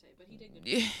 Good per se, but he did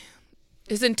good.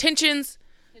 His intentions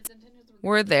His intentions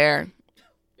were there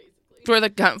basically for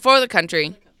the country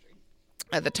country.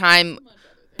 at the time. Much other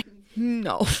things.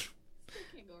 No, You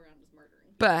can't go around just murdering.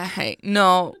 but hey,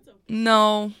 no.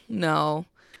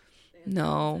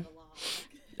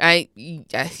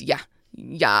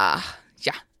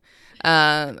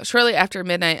 Shortly after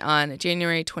midnight on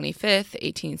January 25th,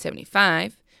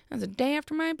 1875, that was a day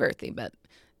after my birthday, but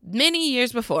many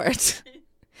years before it,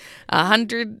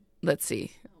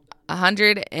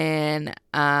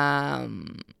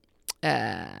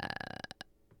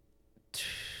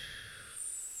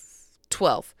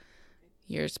 12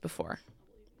 years before.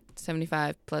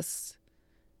 75 plus,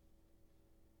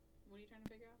 What are you trying to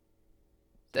figure out?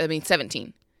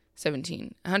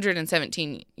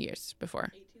 117 years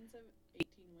before. 18 when?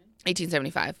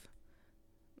 1875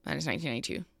 minus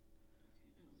 1992.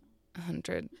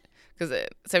 100. Because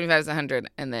 75 is 100,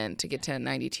 and then to get to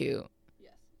 92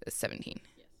 Yes. is 17.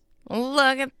 Yes.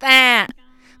 Look at that.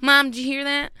 Mom, did you hear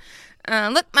that?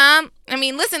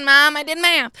 Listen, Mom, I did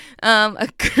math. A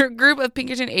group of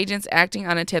Pinkerton agents acting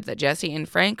on a tip that Jesse and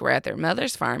Frank were at their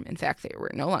mother's farm, in fact, they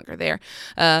were no longer there,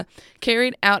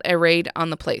 carried out a raid on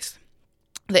the place.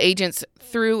 The agents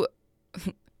threw...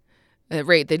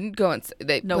 raid, they didn't go in...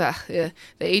 Nope. The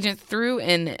agents threw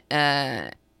in...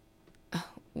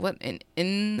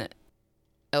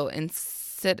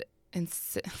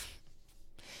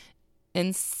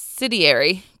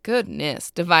 incendiary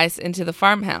device into the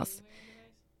farmhouse.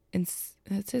 It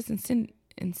says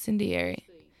incendiary.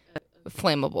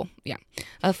 Flammable. Yeah.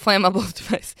 A flammable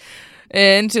device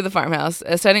into the farmhouse,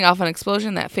 setting off an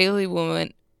explosion that fatally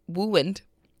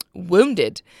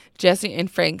wounded Jesse and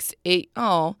Frank's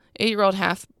 8-year-old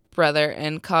half-brother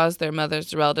and caused their mother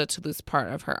Zerelda to lose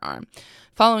part of her arm.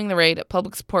 Following the raid,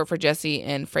 public support for Jesse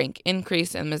and Frank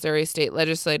increased, and Missouri state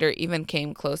legislature even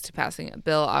came close to passing a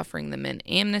bill offering the men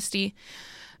amnesty.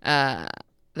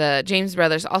 The James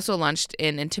brothers also launched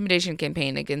an intimidation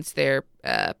campaign against their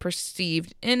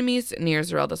perceived enemies near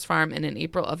Zerelda's farm, and in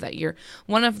April of that year,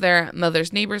 one of their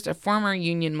mother's neighbors, a former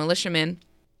Union militiaman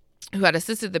who had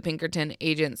assisted the Pinkerton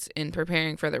agents in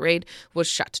preparing for the raid, was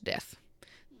shot to death.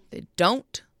 They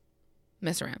don't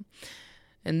mess around.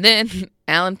 And then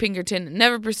Alan Pinkerton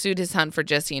never pursued his hunt for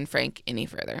Jesse and Frank any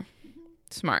further.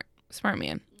 Smart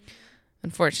man.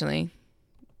 Unfortunately,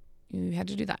 you had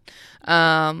to do that.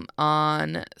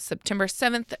 On September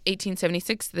 7th,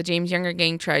 1876, the James Younger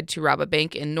gang tried to rob a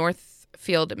bank in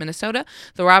Northfield, Minnesota.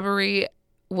 The robbery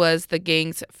was the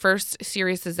gang's first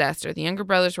serious disaster. The younger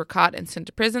brothers were caught and sent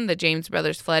to prison. The James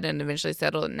brothers fled and eventually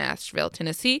settled in Nashville,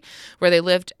 Tennessee, where they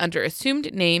lived under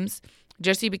assumed names.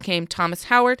 Jesse became Thomas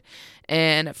Howard,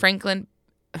 and Frank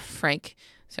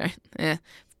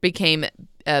became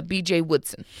B.J.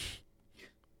 Woodson.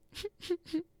 So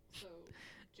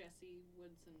Jesse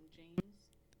Woodson James.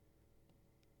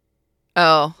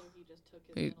 Oh, So he just took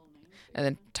his He- middle name. and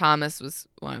then Thomas was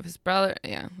one of his brother.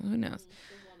 Yeah, who knows?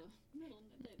 There's a lot of middle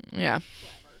names. Yeah,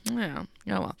 Clever.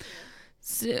 yeah. Oh well.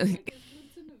 So, Like, is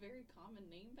Woodson a very common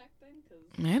name back then? Because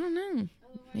I don't know.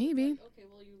 otherwise, Maybe. It's like, okay,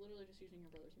 well, you're literally just using your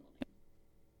brother's middle name.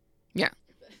 Yeah.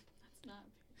 That's not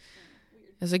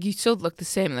weird. I was like, you still look the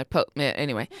same. They're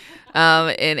anyway.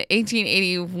 In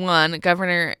 1881,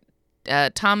 Governor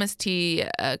Thomas T.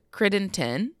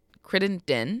 Crittenden,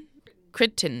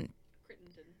 Crittenden.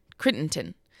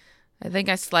 I think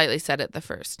I slightly said it the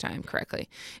first time correctly,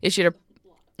 issued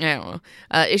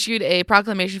a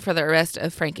proclamation for the arrest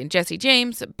of Frank and Jesse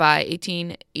James. By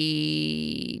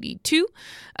 1882,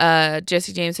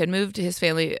 Jesse James had moved his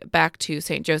family back to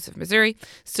St. Joseph, Missouri.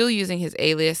 Still using his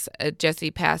alias,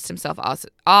 Jesse passed himself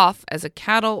off as a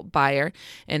cattle buyer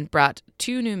and brought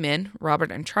two new men,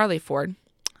 Robert and Charlie Ford.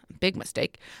 Big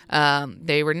mistake.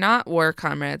 They were not war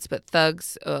comrades, but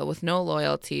thugs with no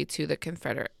loyalty to the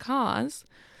Confederate cause.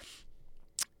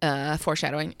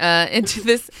 Foreshadowing. Into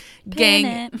this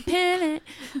gang.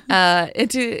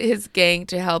 Into his gang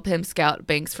to help him scout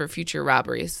banks for future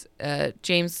robberies.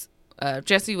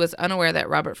 Jesse was unaware that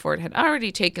Robert Ford had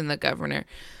already taken the governor,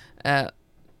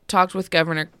 talked with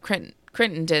Governor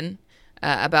Crittenden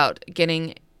about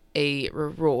getting a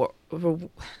reward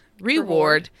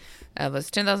of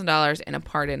 $10,000 and a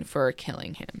pardon for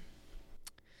killing him.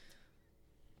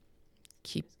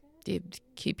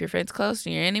 Keep your friends close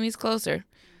and your enemies closer.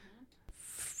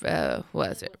 What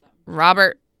was it?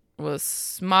 Robert was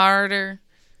smarter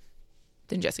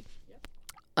than Jesse.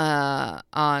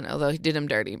 Although he did him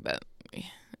dirty, but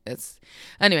it's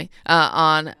anyway.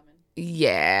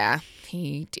 Yeah,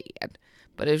 he did,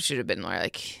 but it should have been more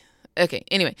like. Okay,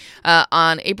 anyway,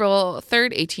 on April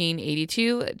 3rd,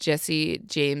 1882, Jesse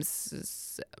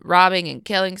James's robbing and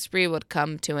killing spree would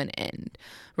come to an end.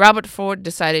 Robert Ford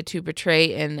decided to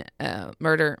betray and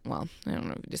murder. Well, I don't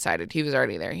know if he decided. He was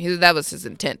already there. That was his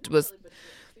intent. Was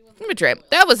betray.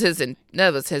 That was his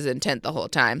intent the whole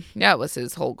time. That was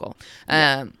his whole goal.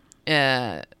 And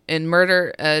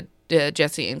murder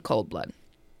Jesse in cold blood.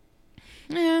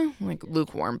 Yeah, like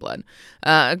lukewarm blood.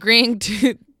 Agreeing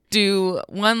to do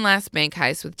one last bank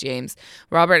heist with James,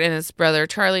 Robert and his brother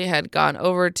Charlie had gone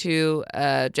over to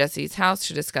Jesse's house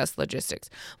to discuss logistics.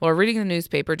 While reading the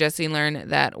newspaper, Jesse learned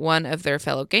that one of their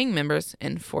fellow gang members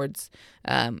and Ford's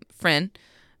friend,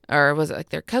 or was it like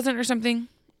their cousin or something?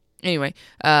 Anyway,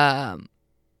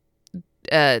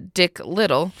 Dick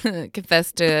Little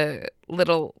confessed to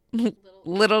Little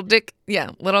Dick. Yeah,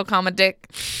 Little comma Dick.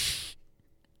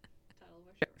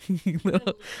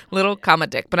 little comma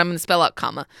Dick, but I'm going to spell out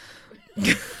comma.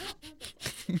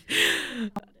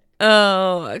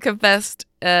 Confessed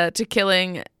to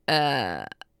killing, to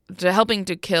helping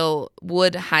to kill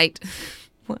Wood Height.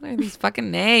 What are these fucking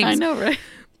names? I know, right?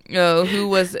 Who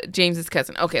was James's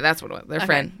cousin. Okay, that's what it was. Their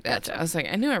friend. Gotcha. I was like,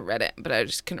 I knew I read it, but I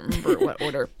just couldn't remember what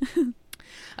order.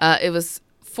 It was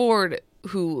Ford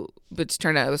which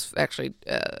turned out it was actually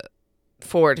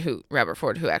Robert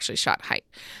Ford, who actually shot Height.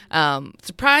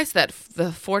 Surprised that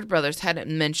the Ford brothers hadn't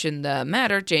mentioned the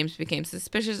matter, James became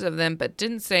suspicious of them, but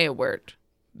didn't say a word.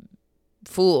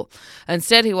 Fool.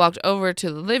 Instead, he walked over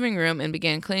to the living room and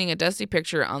began cleaning a dusty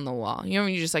picture on the wall. You know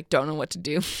when you just like don't know what to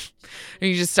do? Or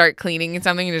you just start cleaning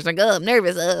something and you're just like, oh, I'm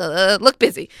nervous. Look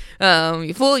busy.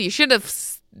 You fool. You should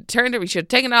have turned it. We should have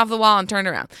taken it off the wall and turned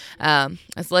it around.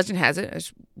 As legend has it,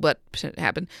 as what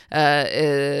happened,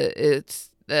 that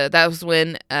was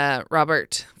when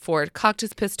Robert Ford cocked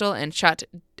his pistol and shot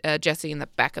Jesse in the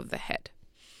back of the head.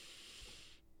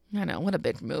 I know, what a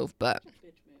big move, but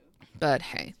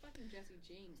hey.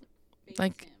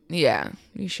 Like, yeah,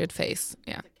 you should face.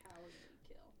 Yeah.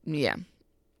 Yeah.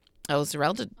 Oh,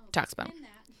 Zerelda talks about him.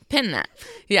 Pin that.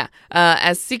 Yeah.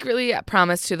 As secretly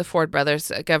promised to the Ford brothers,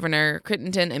 Governor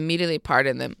Crittenden immediately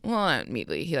pardoned them. Well, not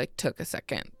immediately. He, took a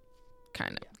second,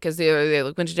 kind of. Because they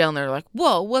went to jail and they were like,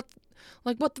 whoa, what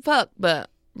the fuck? But,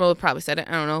 well, probably said it.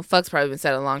 I don't know. Fuck's probably been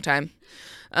said a long time.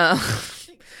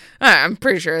 I'm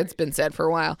pretty sure it's been said for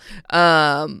a while.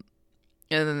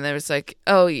 And then there was like,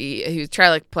 oh, he was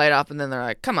trying to play it off, and then they're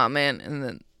like, come on, man. And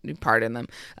then you pardon them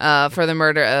for the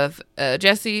murder of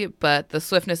Jesse, but the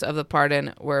swiftness of the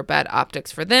pardon were bad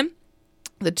optics for them.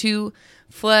 The two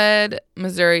fled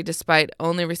Missouri despite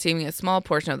only receiving a small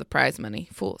portion of the prize money.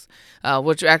 Fools.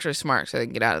 Which are actually smart, so they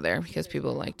can get out of there because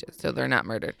people liked it, so they're not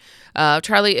murdered.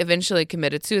 Charlie eventually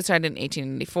committed suicide in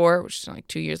 1894, which is like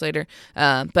 2 years later.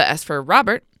 But as for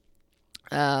Robert,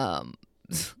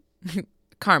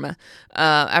 karma,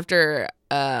 after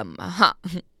I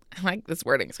like this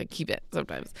wording, so I keep it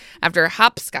sometimes. After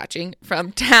hopscotching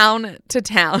from town to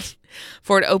town,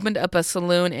 Ford opened up a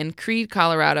saloon in Creede,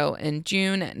 Colorado in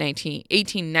June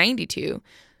 1892.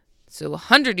 So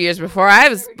 100 years before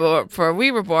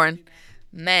we were born.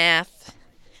 Math.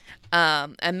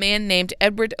 A man named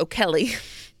Edward O'Kelly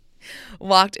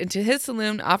walked into his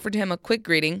saloon, offered him a quick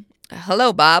greeting.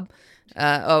 Hello, Bob.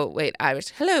 Irish.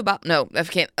 Hello, Bob. No, I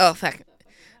can't. Oh, fuck.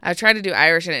 I tried to do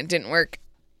Irish and it didn't work.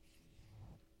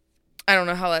 I don't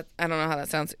know how that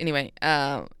sounds. Anyway,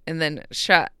 and then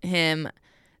shot him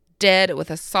dead with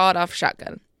a sawed-off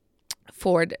shotgun.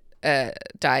 Ford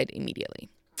died immediately.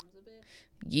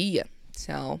 Yeah.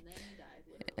 So,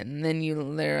 and then you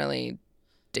didn't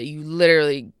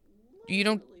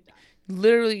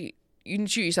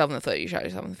shoot yourself in the foot. You shot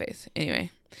yourself in the face.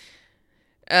 Anyway.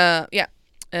 Yeah.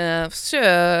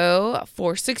 So,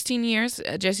 for 16 years,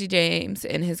 Jesse James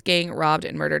and his gang robbed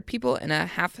and murdered people in a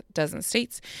half dozen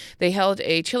states. They held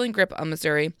a chilling grip on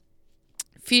Missouri.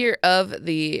 Fear of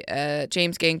the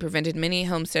James gang prevented many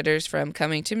homesteaders from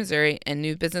coming to Missouri and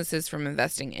new businesses from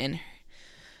investing in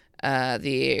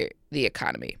the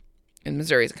economy, in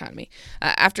Missouri's economy.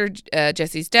 After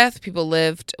Jesse's death, people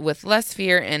lived with less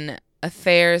fear and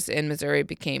affairs in Missouri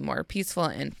became more peaceful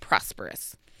and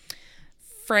prosperous.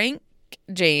 Frank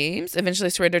James eventually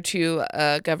surrendered to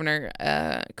Governor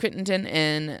Crittenden,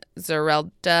 and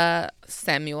Zerelda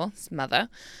Samuel's mother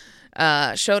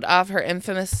showed off her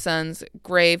infamous son's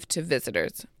grave to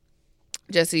visitors.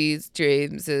 Jesse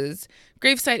James's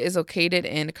gravesite is located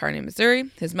in Kearney, Missouri.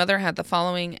 His mother had the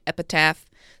following epitaph.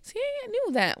 See, I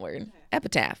knew that word,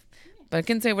 epitaph. But I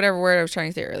couldn't say whatever word I was trying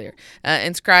to say earlier.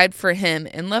 Inscribed for him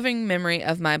in loving memory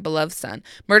of my beloved son,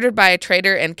 murdered by a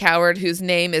traitor and coward whose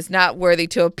name is not worthy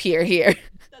to appear here.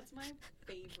 That's my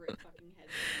favorite fucking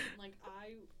headline.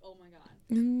 Oh my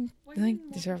god. Like,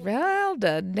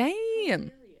 Geralda,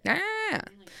 damn. Ah.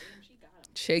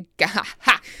 She got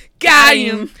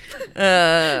him.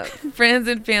 Friends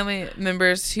and family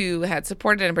members who had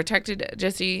supported and protected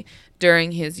Jesse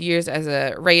during his years as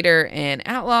a raider and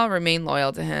outlaw remain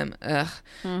loyal to him,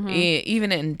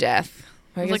 even in death.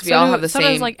 I guess we all have the same.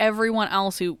 Sometimes, like everyone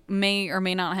else who may or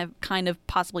may not have kind of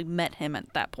possibly met him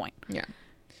at that point. Yeah.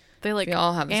 They like we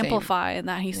all have the amplify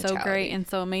that he's mentality. so great and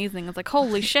so amazing. It's like,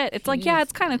 holy shit. It's like, yeah,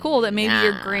 it's kind of cool that maybe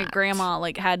your great grandma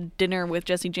like had dinner with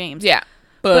Jesse James. Yeah.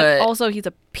 But also he's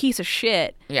a piece of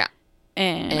shit. Yeah.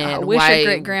 And I wish your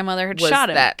great grandmother had shot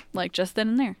him. Like just then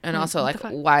and there. And also, like,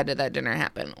 why did that dinner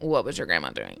happen? What was your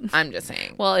grandma doing? I'm just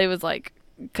saying. Well, it was like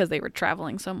because they were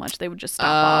traveling so much, they would just stop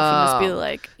off and just be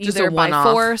like, just either by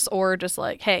one-off. force or just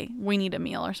like, hey, we need a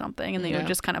meal or something. And they would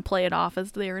just kind of play it off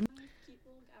as they were.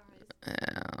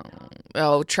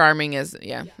 Charming is,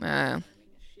 yeah.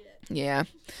 Yeah.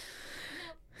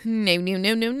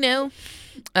 No.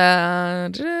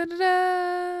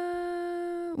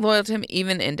 Loyal to him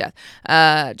even in death.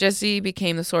 Jesse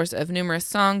became the source of numerous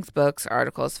songs, books,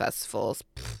 articles, festivals,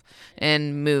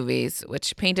 and movies,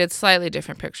 which painted slightly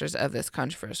different pictures of this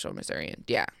controversial Missourian.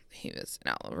 Yeah, he was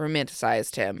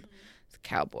romanticized him.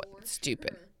 Cowboy.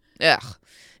 Stupid. Ugh.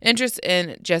 Interest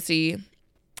in Jesse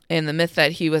and the myth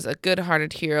that he was a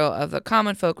good-hearted hero of the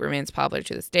common folk remains popular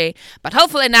to this day, but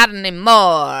hopefully not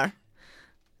anymore.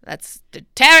 Let's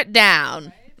tear it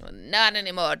down. Not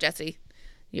anymore, Jesse.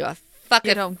 You're fucking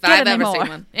You don't if get I've it ever anymore. seen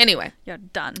one. Anyway. You're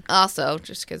done. Also,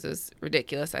 just because it was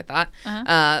ridiculous, I thought,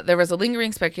 there was a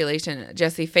lingering speculation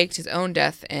Jesse faked his own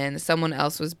death and someone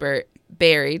else was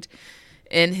buried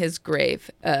in his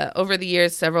grave. Over the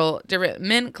years, several different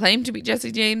men claimed to be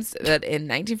Jesse James, but in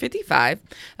 1955,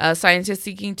 scientists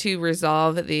seeking to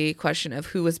resolve the question of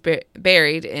who was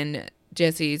buried in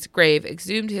Jesse's grave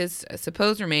exhumed his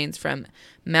supposed remains from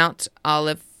Mount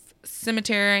Olive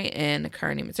Cemetery in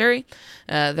Kearney, Missouri.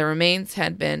 The remains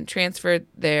had been transferred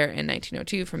there in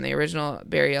 1902 from the original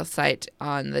burial site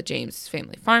on the James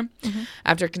family farm.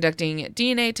 After conducting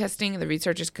DNA testing, the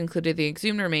researchers concluded the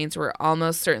exhumed remains were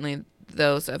almost certainly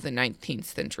those of the 19th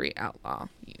century outlaw.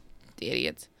 You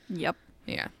idiots. Yep.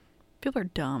 Yeah. People are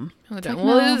dumb. Well, like, it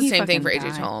no, is the he same thing for fucking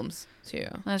H.H. died. Holmes, too.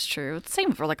 That's true. It's the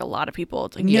same for like a lot of people.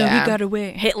 It's like, no, Yeah. he got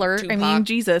away. Hitler. I mean, Tupac.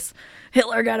 Jesus.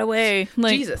 Hitler got away.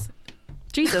 Like, Jesus.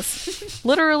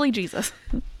 Literally Jesus.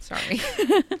 Sorry.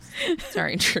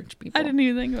 Sorry, church people. I didn't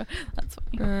even think about it. That's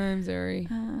funny. I'm sorry.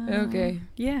 Okay.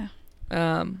 Yeah.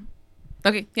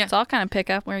 Okay, yeah. So I'll kind of pick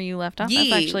up where you left off. That's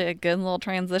Yee. actually a good little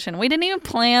transition. We didn't even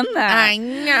plan that. I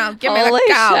know. Give me Holy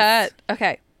the ghost. shit.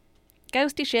 Okay.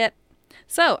 Ghosty shit.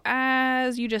 So,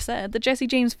 as you just said, the Jesse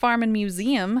James Farm and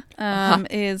Museum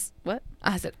is what?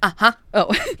 I said, Oh,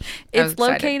 was it's excited.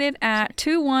 located at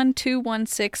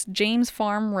 21216 James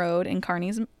Farm Road in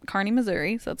Kearney,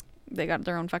 Missouri. So they got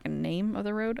their own fucking name of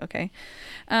the road. Okay.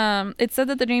 It's said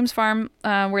that the James Farm,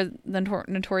 where the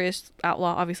notorious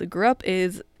outlaw obviously grew up,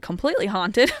 is completely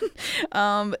haunted.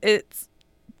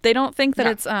 They don't think that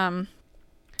it's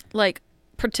like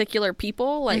particular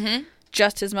people, like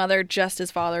just his mother, just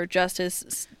his father, just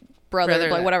his brother,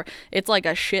 like whatever. It's like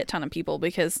a shit ton of people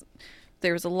because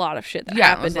there was a lot of shit that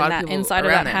happened in that inside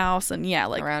of that house, and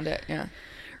like around it,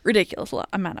 ridiculous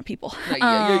amount of people.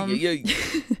 Let me see.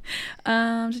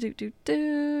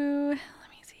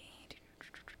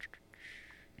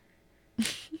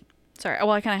 Sorry,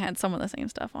 well, I kind of had some of the same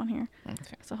stuff on here,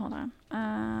 so hold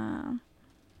on.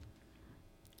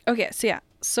 Okay,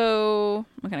 so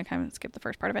I'm gonna kind of skip the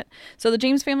first part of it. So the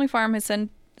James family farm has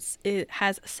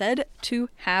said to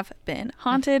have been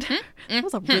haunted. That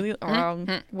was a really wrong,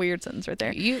 weird sentence right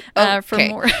there. For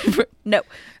more, no,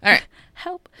 all right,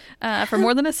 help. For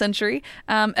more than a century,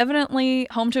 evidently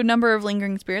home to a number of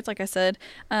lingering spirits, like I said,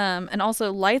 and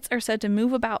also lights are said to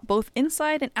move about both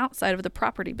inside and outside of the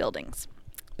property buildings,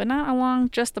 but not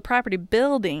along just the property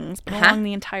buildings, but along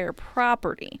the entire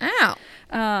property.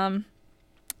 Ow.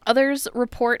 Others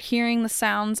report hearing the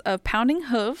sounds of pounding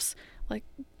hooves, like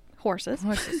horses,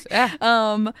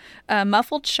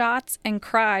 muffled shots and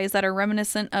cries that are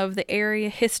reminiscent of the area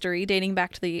history dating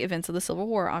back to the events of the Civil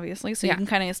War, obviously. So you can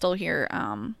kind of still hear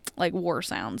like war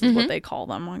sounds is what they call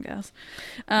them, I guess.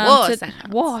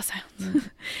 War sounds.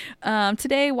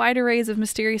 Today, wide arrays of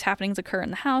mysterious happenings occur in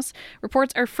the house.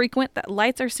 Reports are frequent that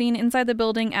lights are seen inside the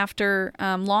building after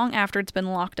long after it's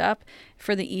been locked up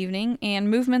for the evening, and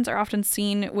movements are often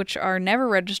seen which are never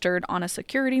registered on a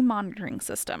security monitoring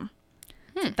system.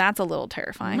 So that's a little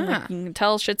terrifying. Like, you can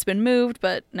tell shit's been moved,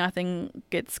 but nothing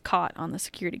gets caught on the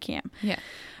security cam.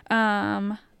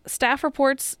 Staff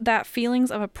reports that feelings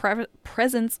of a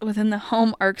presence within the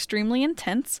home are extremely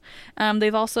intense.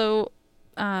 They've also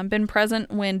been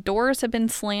present when doors have been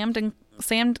slammed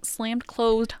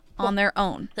closed on their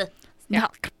own.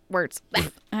 Words.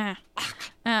 What's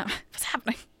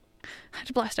happening? I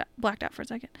just blacked out for a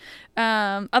second.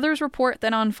 Others report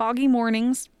that on foggy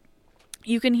mornings,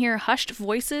 you can hear hushed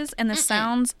voices and the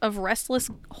sounds of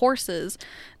restless horses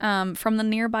from the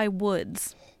nearby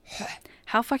woods.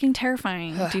 How fucking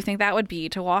terrifying do you think that would be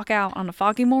to walk out on a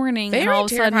foggy morning and all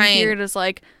of a sudden you hear just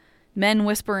like men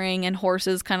whispering and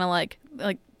horses kind of like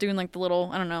doing like the little,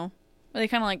 I don't know, they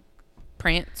kind of like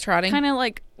prance, trotting, kind of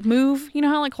like move. You know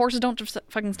how like horses don't just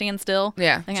fucking stand still?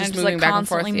 Yeah, they just like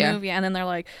constantly move. Yeah, and then they're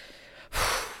like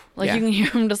you can hear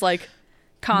them just like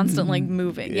constantly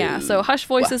moving. So hushed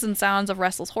voices and sounds of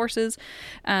restless horses.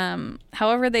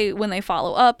 However, when they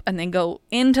follow up and then go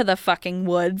into the fucking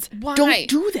woods, don't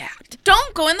do that.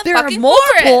 Don't go in the fucking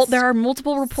forest. There are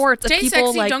multiple reports of people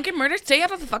sexy, like, don't get murdered, stay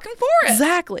out of the fucking forest.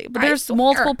 Exactly. But there's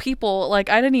multiple people, like,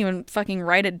 I didn't even fucking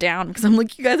write it down because I'm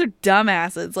like, you guys are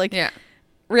dumbasses. Like,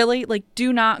 really? Like,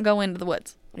 do not go into the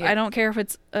woods. I don't care if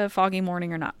it's a foggy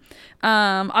morning or not.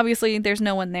 Obviously, there's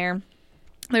no one there.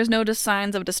 There's no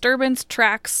signs of disturbance,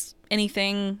 tracks,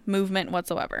 anything, movement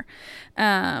whatsoever.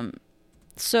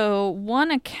 So one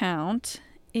account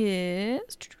is...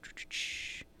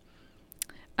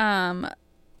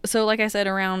 So like I said,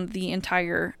 around the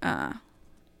entire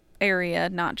area,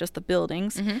 not just the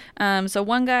buildings. So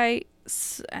one guy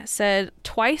said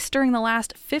twice during the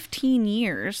last 15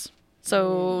 years...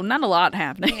 So not a lot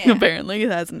happening, apparently. He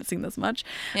hasn't seen this much.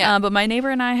 But my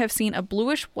neighbor and I have seen a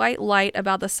bluish-white light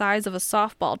about the size of a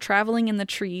softball traveling in the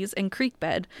trees and creek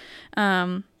bed.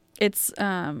 It's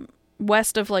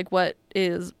west of like what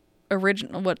the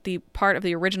part of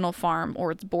the original farm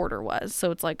or its border was. So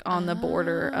it's like on the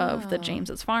border of the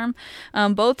James's farm.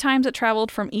 Both times it traveled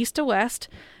from east to west.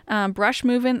 Brush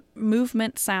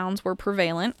movement sounds were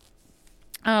prevalent.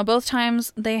 Both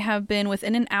times they have been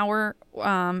within an hour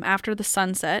after the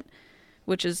sunset,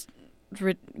 which is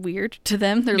weird to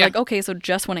them. They're like, okay, so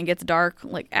just when it gets dark,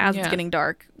 like as it's getting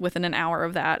dark, within an hour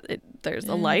of that, there's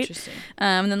a light.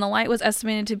 And then the light was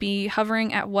estimated to be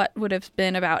hovering at what would have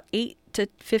been about 8 to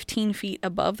 15 feet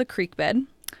above the creek bed.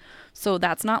 So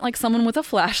that's not like someone with a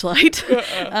flashlight.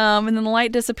 And then the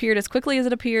light disappeared as quickly as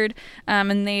it appeared.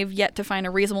 And they've yet to find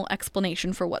a reasonable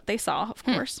explanation for what they saw, of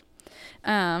course.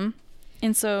 And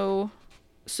so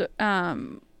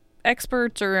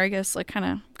experts, or I guess like kind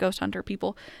of ghost hunter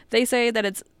people, they say that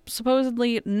it's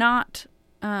supposedly not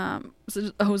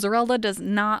Zerelda does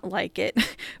not like it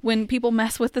when people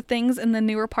mess with the things in the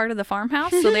newer part of the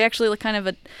farmhouse. So they actually kind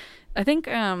of I think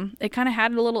it kind of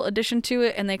had a little addition to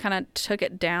it, and they kind of took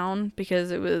it down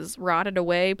because it was rotted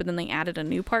away, but then they added a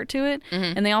new part to it.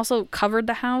 And they also covered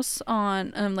the house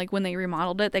on, like when they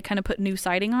remodeled it, they kind of put new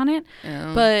siding on it.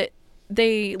 But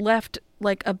they left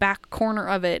like a back corner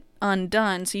of it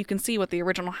undone, so you can see what the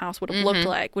original house would have looked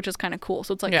like, which is kind of cool.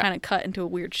 So it's like kind of cut into a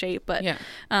weird shape. But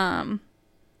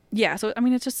yeah, so I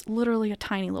mean, it's just literally a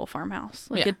tiny little farmhouse.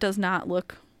 Like it does not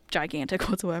look gigantic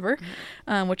whatsoever,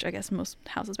 which I guess most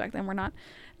houses back then were not.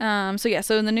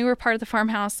 So in the newer part of the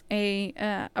farmhouse,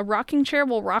 a rocking chair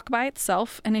will rock by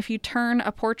itself, and if you turn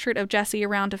a portrait of Jessie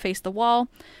around to face the wall,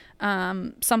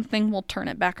 something will turn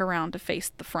it back around to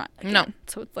face the front again. No.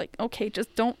 So it's like, okay,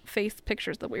 just don't face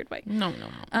pictures the weird way. No.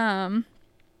 And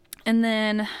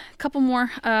then a couple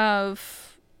more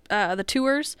of the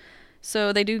tours.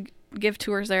 So they do give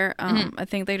tours there. I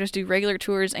think they just do regular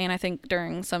tours, and I think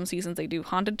during some seasons they do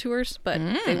haunted tours, but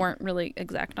they weren't really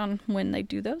exact on when they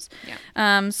do those.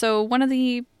 So one of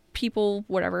the people,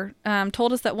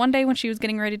 told us that one day when she was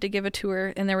getting ready to give a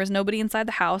tour and there was nobody inside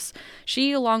the house,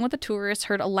 she, along with the tourists,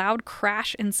 heard a loud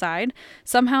crash inside.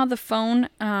 Somehow the phone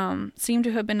seemed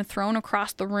to have been thrown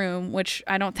across the room, which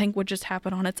I don't think would just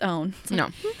happen on its own. No,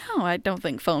 I don't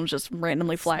think phones just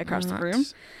randomly fly across the room.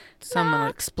 Someone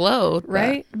explode,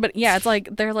 right? But yeah, it's like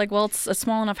they're like, well, it's a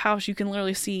small enough house you can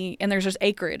literally see, and there's just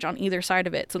acreage on either side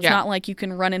of it, so it's not like you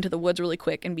can run into the woods really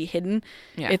quick and be hidden.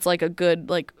 It's like a good,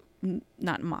 like,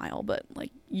 not mile, but like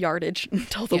yardage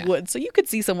until the woods, so you could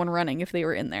see someone running if they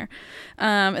were in there.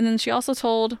 And then she also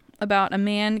told about a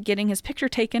man getting his picture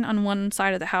taken on one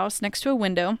side of the house next to a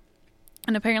window.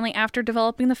 And apparently after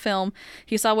developing the film,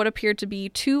 he saw what appeared to be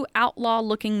two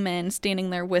outlaw-looking men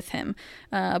standing there with him.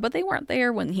 But they weren't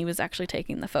there when he was actually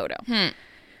taking the photo.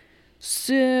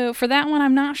 So for that one,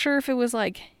 I'm not sure if it was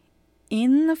like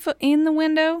in the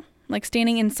window, like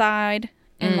standing inside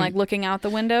and like looking out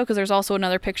the window, because there's also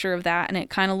another picture of that, and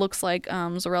it kind of looks like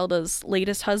Zerelda's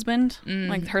latest husband,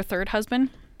 like her third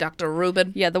husband. Dr.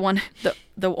 Reuben. Yeah,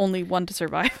 the only one to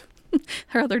survive.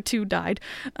 Her other two died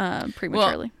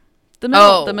prematurely.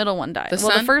 Well, the middle one died. The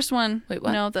son? The first one. Wait,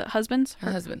 what? No, the husband's.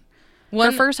 Her husband.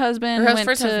 Her first husband. Her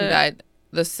first husband died.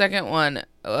 The second one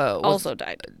also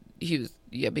died. He was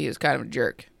kind of a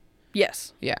jerk.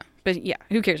 Yes. Yeah. But yeah,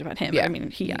 who cares about him? Yeah. I mean,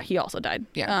 he also died.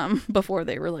 Yeah. Before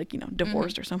they were like,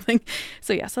 divorced or something.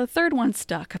 So yeah, so the third one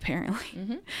stuck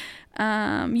apparently.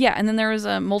 Yeah, and then there was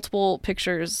multiple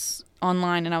pictures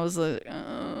online, and I was like,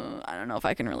 I don't know if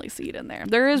I can really see it in there.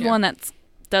 There is one that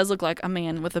does look like a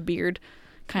man with a beard,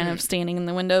 kind of standing in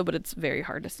the window, but it's very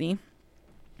hard to see.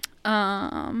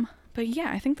 But yeah,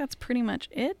 I think that's pretty much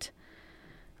it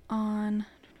on.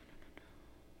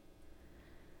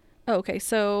 Okay,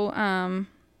 so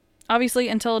obviously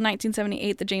until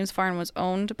 1978, the James farm was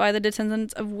owned by the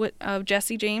descendants of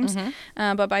Jesse James,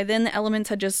 but by then the elements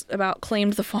had just about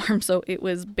claimed the farm, so it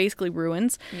was basically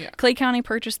ruins. Clay County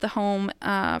purchased the home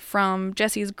from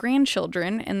Jesse's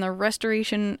grandchildren, and the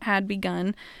restoration had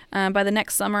begun. By the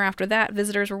next summer after that,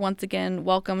 visitors were once again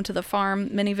welcome to the farm.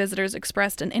 Many visitors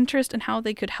expressed an interest in how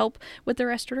they could help with the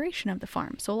restoration of the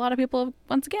farm. So a lot of people,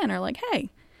 once again, are like,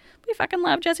 hey, we fucking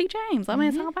love Jesse James. Let me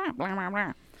help out. Blah, blah,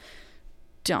 blah.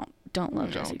 Don't love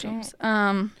Jesse James.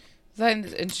 That's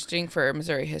interesting for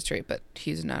Missouri history, but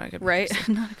he's not a good person. Right?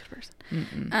 Not a good person.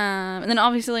 And then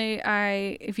obviously,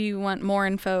 if you want more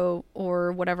info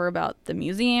or whatever about the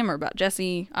museum or about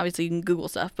Jesse, obviously you can Google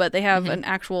stuff, but they have an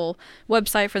actual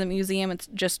website for the museum. It's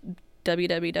just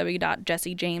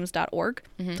www.jessejames.org.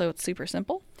 So it's super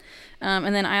simple.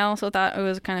 And then I also thought it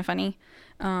was kind of funny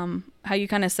how you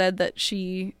kind of said that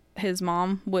his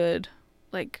mom would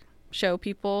like show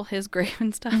people his grave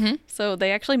and stuff. So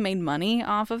they actually made money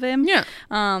off of him.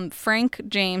 Frank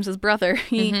James, his brother,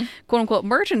 he quote unquote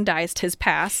merchandised his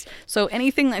past. So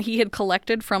anything that he had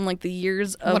collected from like the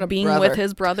years of being with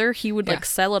his brother, he would like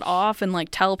sell it off and like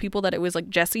tell people that it was like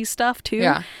Jesse's stuff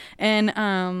too.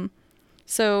 And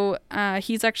so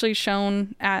he's actually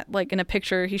shown at like in a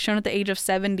picture, he's shown at the age of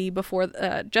 70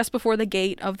 just before the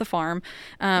gate of the farm,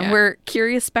 where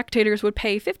curious spectators would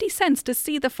pay 50 cents to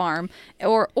see the farm,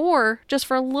 or just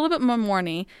for a little bit more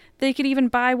money, they could even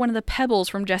buy one of the pebbles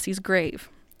from Jesse's grave.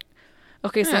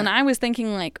 Okay, so then I was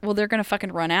thinking like, well, they're going to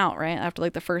fucking run out, right? After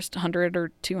like the first 100 or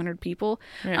 200 people.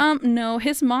 No,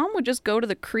 his mom would just go to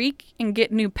the creek and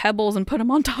get new pebbles and put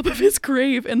them on top of his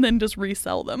grave and then just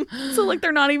resell them. So like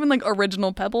they're not even like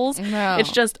original pebbles. No.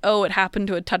 It's just, it happened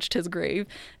to have touched his grave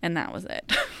and that was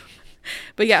it.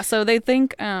 But yeah, so they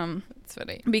think that's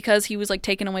funny. Because he was like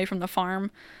taken away from the farm,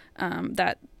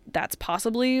 that that's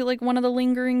possibly like one of the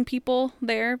lingering people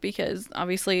there, because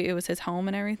obviously it was his home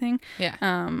and everything.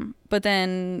 Yeah. But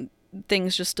then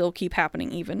things just still keep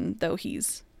happening, even though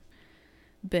he's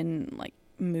been like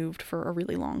moved for a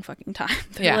really long fucking time.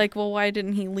 They're Yeah. like, well, why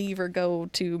didn't he leave or go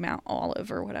to Mount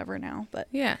Olive or whatever now? But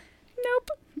Yeah.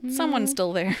 nope, someone's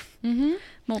still there. Mm-hmm.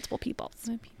 Multiple people.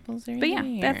 People's are But yeah,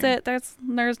 that's it.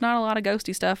 There's not a lot of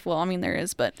ghosty stuff. Well, I mean there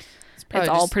is, but probably it's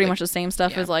all just, pretty like- much the same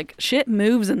stuff. yeah. As like shit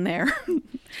moves in there.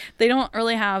 They don't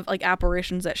really have like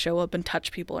apparitions that show up and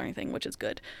touch people or anything, which is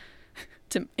good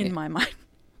in my mind.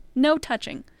 No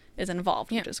touching is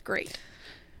involved, which is great.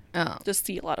 Oh. Just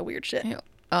see a lot of weird shit. Yeah.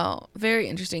 Oh, very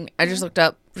interesting. I just looked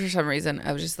up for some reason.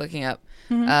 I was just looking up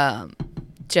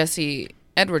Jesse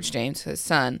Edwards James, his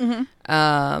son.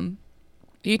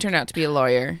 He turned out to be a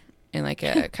lawyer and like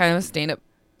a kind of a stand-up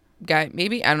guy.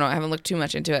 Maybe, I don't know. I haven't looked too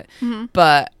much into it,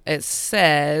 but it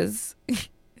says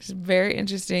it's very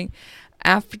interesting.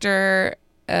 After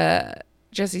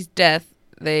Jesse's death,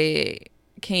 they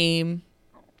came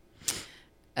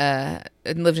and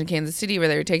lived in Kansas City, where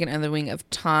they were taken under the wing of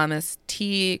Thomas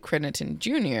T. Crittenden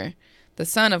Jr., the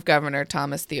son of Governor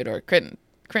Thomas Theodore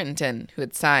Crittenden, who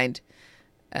had signed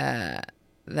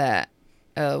that.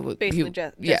 Basically,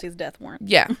 Jesse's death warrant.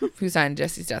 Yeah, who signed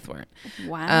Jesse's death warrant.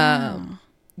 Wow.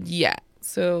 Yeah,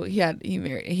 so he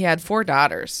had 4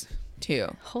 daughters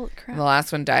too. Holy crap. The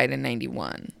last one died in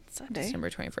 91, Sad. December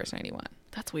 21st, 91.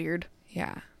 That's weird.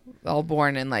 Yeah, all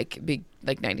born in like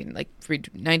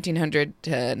 1900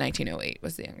 to 1908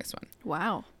 was the youngest one.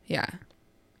 Wow. Yeah.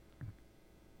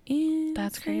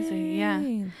 That's crazy. Yeah.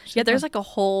 Insane. Yeah, there's like a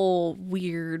whole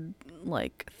weird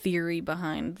like theory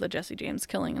behind the Jesse James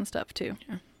killing and stuff too.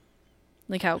 Yeah.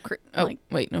 Like how Oh,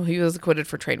 wait, no, he was acquitted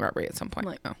for train robbery at some point.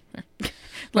 Like- oh, yeah.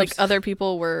 like Oops. other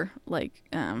people were like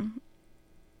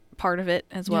part of it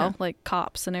as well. Yeah. Like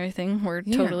cops and everything were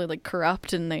Yeah. totally like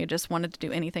corrupt, and they just wanted to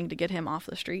do anything to get him off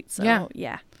the street. So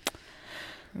Yeah.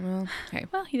 Well, hey.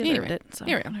 Well, he deserved Anyway, it. So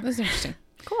Here we go. whatever. That's interesting.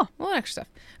 Cool. A lot of extra stuff.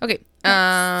 Okay.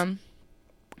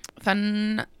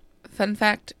 Fun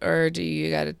fact, or do you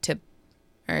got a tip?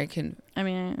 Or I can. I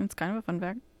mean, it's kind of a fun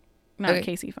fact. Not Okay. a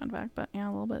Casey fun fact, but yeah,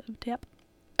 a little bit of a tip.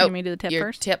 Oh, You want me to do the tip your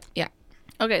first? tip. Yeah.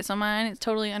 Okay, so mine is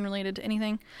totally unrelated to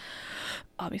anything,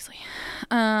 obviously.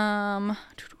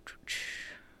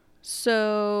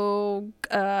 So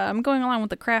I'm going along with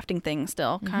the crafting thing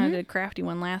still. Kind of did a crafty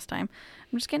one last time.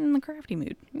 I'm just getting in the crafty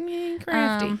mood. Yay,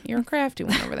 crafty. You're a crafty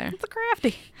one over there. It's a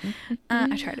crafty.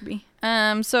 I try to be.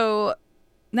 So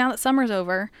now that summer's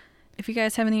over, if you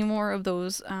guys have any more of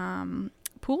those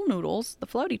pool noodles, the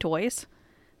floaty toys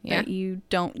Yeah. that you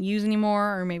don't use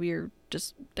anymore, or maybe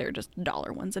they're just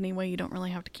dollar ones anyway, you don't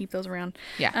really have to keep those around.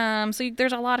 Yeah.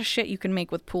 There's a lot of shit you can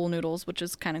make with pool noodles, which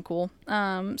is kind of cool.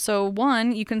 So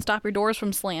one, you can stop your doors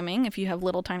from slamming if you have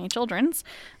little tiny children's.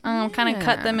 Kind of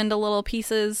cut them into little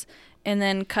pieces and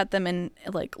then cut them in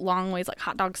like long ways, like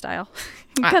hot dog style.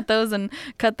 Cut those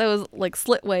like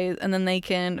slit ways, and then they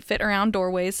can fit around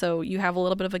doorways, so you have a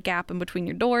little bit of a gap in between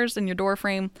your doors and your door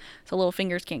frame, so little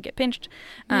fingers can't get pinched.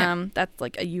 That's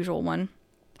like a usual one.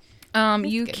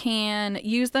 You good. can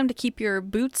use them to keep your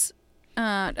boots,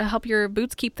 to help your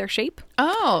boots keep their shape.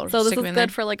 Oh, So this stick 'em is in good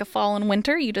there. for like a fall and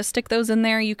winter. You just stick those in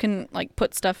there. You can like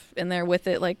put stuff in there with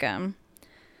it, like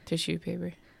Tissue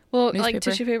paper. like Newspaper?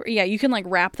 tissue paper. Yeah, you can like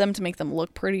wrap them to make them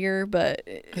look prettier, but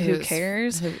who Who's-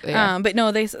 cares? yeah. But no,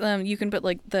 you can put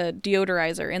like the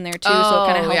deodorizer in there too, so it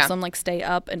kind of helps yeah. them like stay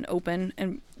up and open.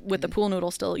 And with the pool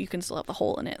noodle, still you can still have the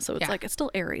hole in it, so it's Yeah. like it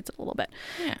still aerates it a little bit.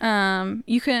 Yeah.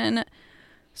 You can.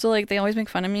 So, like, they always make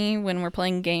fun of me when we're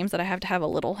playing games that I have to have a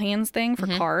little hands thing for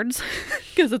cards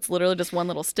because it's literally just one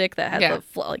little stick that has Yeah.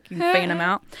 like, you can fan them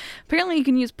out. Apparently, you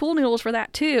can use pool noodles for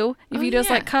that, too. If you just,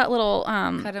 yeah. like, cut little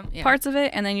Cut 'em, yeah. parts of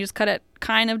it and then you just cut it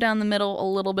kind of down the middle a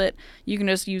little bit, you can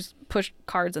just push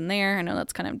cards in there. I know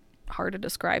that's kind of hard to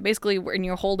describe. Basically, when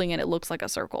you're holding it, it looks like a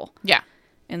circle. Yeah.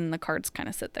 And the cards kind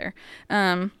of sit there.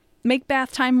 Make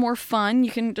bath time more fun.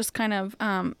 You can just kind of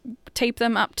tape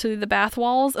them up to the bath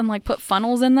walls and like put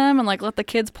funnels in them and like let the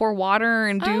kids pour water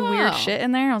and do weird Oh. shit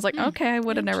in there. I was like, okay, I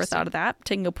would have never thought of that.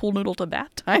 Taking a pool noodle to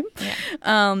bath time.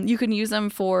 Yeah. You can use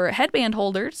them for headband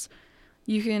holders.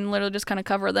 You can literally just kind of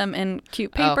cover them in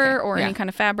cute paper or Yeah. any kind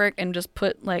of fabric and just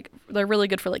put like, they're really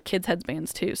good for like kids'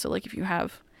 headbands too. So like if you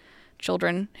have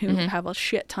children who have a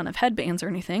shit ton of headbands or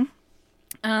anything.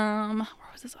 Where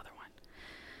was this other one?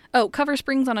 Oh, cover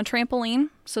springs on a trampoline.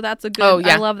 So that's a good, Oh,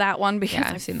 yeah. I love that one because Yeah,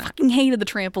 I I've seen that. fucking hated the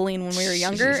trampoline when we were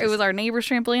younger. It Jesus. was our neighbor's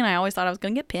trampoline. I always thought I was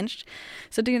going to get pinched.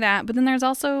 So do that. But then there's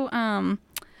also,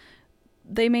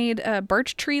 they made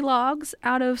birch tree logs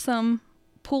out of some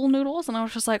pool noodles, and I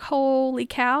was just like, holy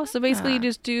cow. So basically you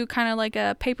just do kind of like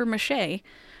a paper mache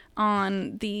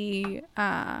on the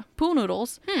pool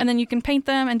noodles, and then you can paint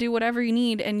them and do whatever you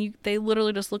need, and they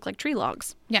literally just look like tree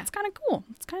logs. Yeah. It's kind of cool.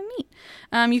 It's kind of neat.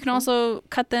 You can also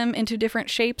cut them into different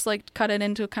shapes, like cut it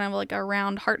into kind of like a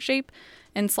round heart shape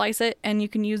and slice it, and you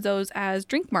can use those as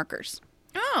drink markers.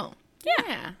 Oh,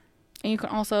 yeah. And you can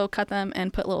also cut them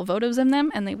and put little votives in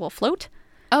them, and they will float.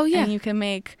 Oh, yeah. And you can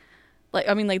make, like,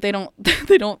 I mean, like, they don't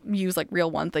they don't use like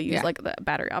real ones. They use like the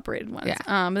battery operated ones. Yeah.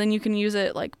 And then you can use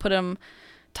it, like,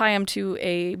 tie them to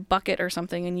a bucket or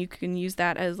something, and you can use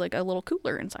that as like a little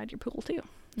cooler inside your pool too,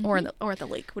 or at the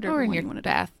lake, whatever Or in one your you want to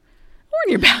bath. do. Or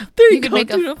in your bath. There you could go. make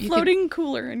Do a floating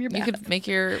cooler in your bath. You could make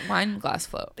your wine glass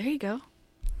float. There you go.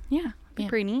 Yeah, be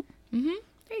pretty neat. Mm-hmm.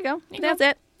 There you go. That's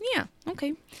it. Yeah.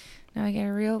 Okay. Now I got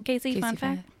a real Casey fun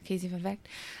fact. Casey fun fact.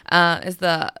 Is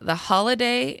the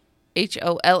Holiday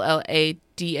HOLLADAY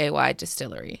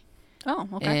distillery Oh,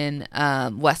 okay. in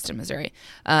Weston, Missouri.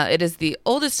 It is the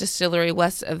oldest distillery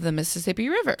west of the Mississippi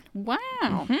River.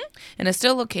 Wow. And is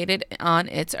still located on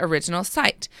its original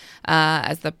site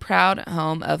as the proud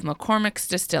home of McCormick's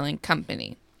Distilling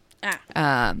Company.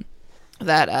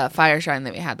 That fire shine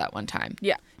that we had that one time.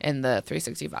 Yeah. In the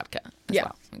 360 vodka as Yeah.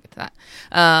 well. We'll get to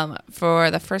that. For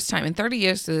the first time in 30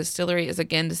 years, the distillery is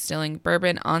again distilling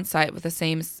bourbon on site with the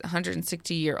same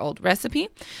 160-year-old recipe.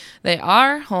 They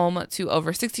are home to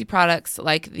over 60 products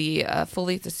like the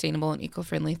fully sustainable and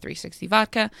eco-friendly 360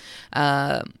 vodka.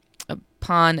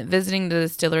 Upon visiting the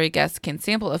distillery, guests can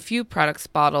sample a few products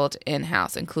bottled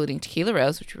in-house, including Tequila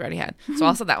Rose, which we already had. So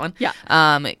also that one. Yeah.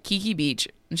 Kiki Beach,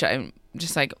 which I'm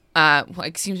just like,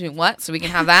 excuse me, what? So we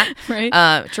can have that. Right.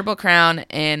 Triple Crown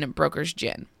and Broker's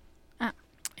Gin. Ah.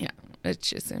 Yeah, it's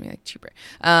just going to be like cheaper.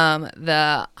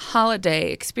 The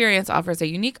holiday experience offers a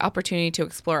unique opportunity to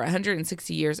explore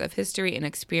 160 years of history and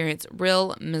experience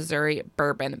real Missouri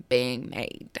bourbon being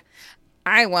made.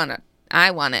 I want it.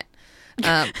 I want it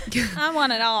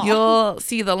all. You'll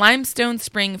see the limestone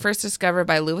spring first discovered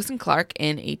by Lewis and Clark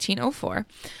in 1804.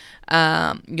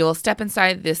 You'll step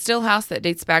inside the still house that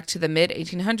dates back to the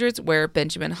mid-1800s, where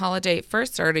Benjamin Holiday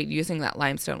first started using that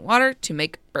limestone water to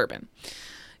make bourbon.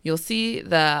 You'll see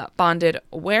the bonded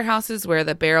warehouses where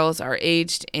the barrels are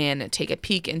aged, and take a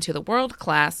peek into the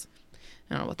world-class,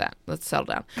 I don't know what that, let's settle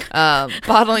down,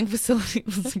 bottling facility.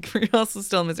 We're also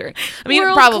still in Missouri. I mean,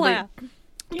 World-class.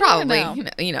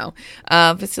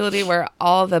 Facility where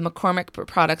all the McCormick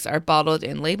products are bottled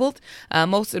and labeled.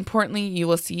 Most importantly, you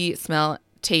will see, smell,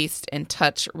 taste, and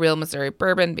touch real Missouri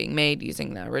bourbon being made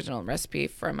using the original recipe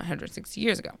from 160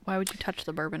 years ago. Why would you touch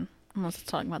the bourbon? Unless it's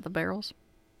talking about the barrels.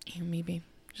 Yeah, maybe.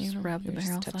 Just rub the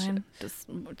barrel touch side. it. Just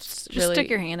really stick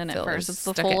your hand in it feel first. it's It's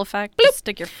the stuck full it. effect. Just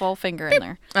stick your full finger in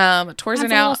there. Tours Adds are a little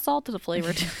now salt to the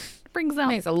flavor too. Brings out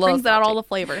Makes a little brings out all salty. the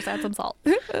flavors. Add some salt.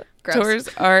 Gross. Tours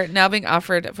are now being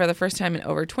offered for the first time in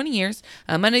over 20 years.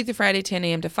 Monday through Friday, 10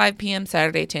 a.m. to 5 p.m.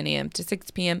 Saturday, 10 a.m. to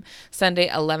 6 p.m. Sunday,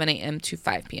 11 a.m. to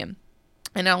 5 p.m.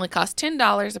 And it only costs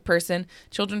 $10 a person.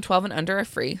 Children 12 and under are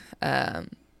free. Hold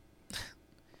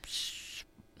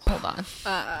on.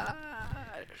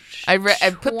 I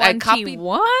copied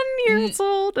 21 years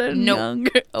old and nope.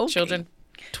 younger. Okay. children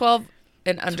 12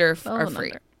 and under are and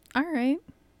free. under. All right.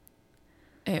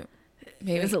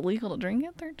 Maybe Is it legal to drink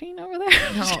at 13 over there?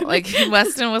 no, like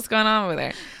Weston, what's going on over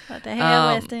there? What the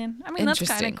hell, Weston? I mean, that's kind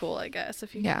interesting. of cool, I guess,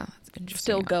 if you Yeah, it's interesting.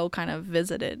 still go kind of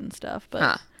visit it and stuff.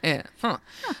 But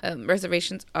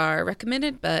reservations are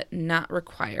recommended but not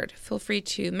required. Feel free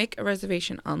to make a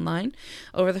reservation online,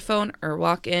 over the phone, or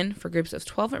walk in. For groups of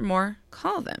 12 or more,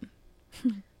 call them.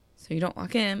 So you don't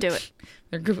walk in. do it.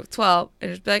 They're a group of 12 and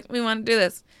just be like, we want to do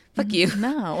this. Fuck you.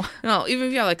 No. No, even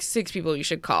if you have like 6 people, you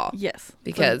should call. Yes.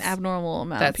 Because it's an abnormal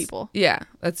amount of people. Yeah,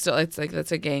 that's still, it's like,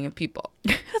 that's a gang of people.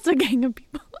 That's a gang of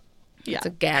people. Yeah. It's a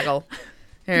gaggle.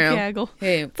 You know? Gaggle.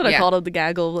 Hey, That's what I called it, the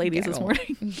gaggle of ladies this Gaggle.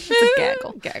 morning. It's a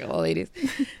gaggle. Gaggle, ladies. You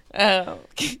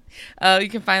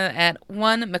can find it at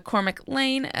 1 McCormick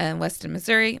Lane in Weston,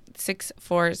 Missouri,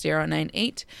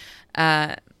 64098.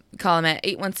 Call them at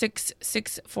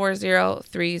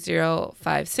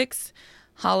 816-640-3056.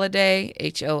 Holiday,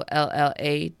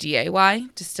 HOLLADAY,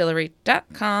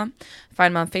 distillery.com.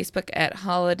 Find them on Facebook at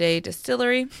Holiday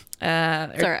Distillery.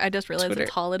 Sorry, I just realized Twitter.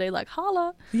 it's holiday, like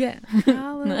holla. Yeah.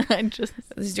 I just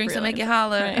These drinks will make you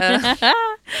realized. holler.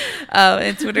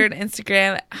 And Twitter and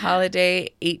Instagram,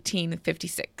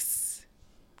 Holiday1856.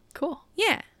 Cool.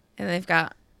 Yeah. And they've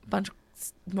got a bunch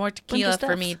more tequila for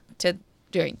stuff. me to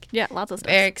drink. Yeah, lots of stuff.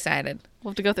 Very excited.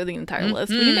 We'll have to go through the entire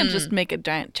list. We need to just make a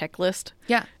giant checklist.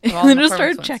 Yeah. And then just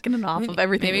start checking it off of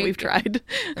everything that we've tried.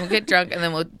 We'll get drunk, and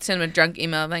then we'll send them a drunk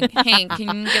email like, hey,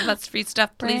 can you give us free stuff,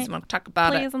 please? Right. We'll talk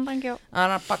about Please it and thank you. on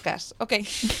our podcast. Okay.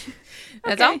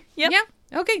 That's Okay. all? Yep.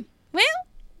 Yeah. Okay. Well.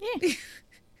 Yeah.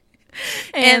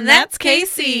 And that's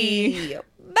Casey.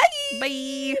 Bye.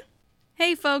 Bye.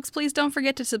 Hey folks, please don't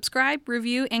forget to subscribe,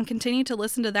 review, and continue to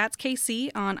listen to That's KC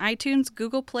on iTunes,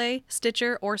 Google Play,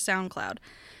 Stitcher, or SoundCloud.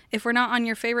 If we're not on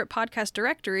your favorite podcast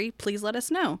directory, please let us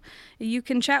know. You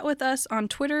can chat with us on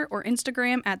Twitter or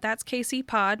Instagram at That's KC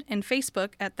Pod and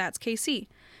Facebook at That's KC.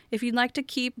 If you'd like to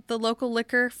keep the local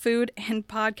liquor, food, and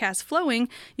podcast flowing,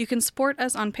 you can support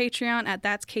us on Patreon at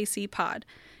That's KC Pod.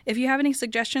 If you have any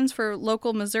suggestions for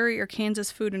local Missouri or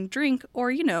Kansas food and drink,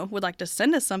 or, would like to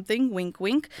send us something, wink,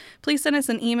 wink, please send us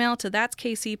an email to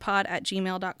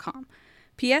thatskcpod@gmail.com.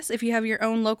 P.S. If you have your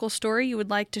own local story you would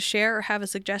like to share or have a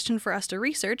suggestion for us to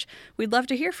research, we'd love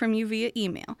to hear from you via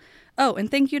email. Oh, and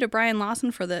thank you to Brian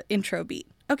Lawson for the intro beat.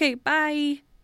 Okay, bye!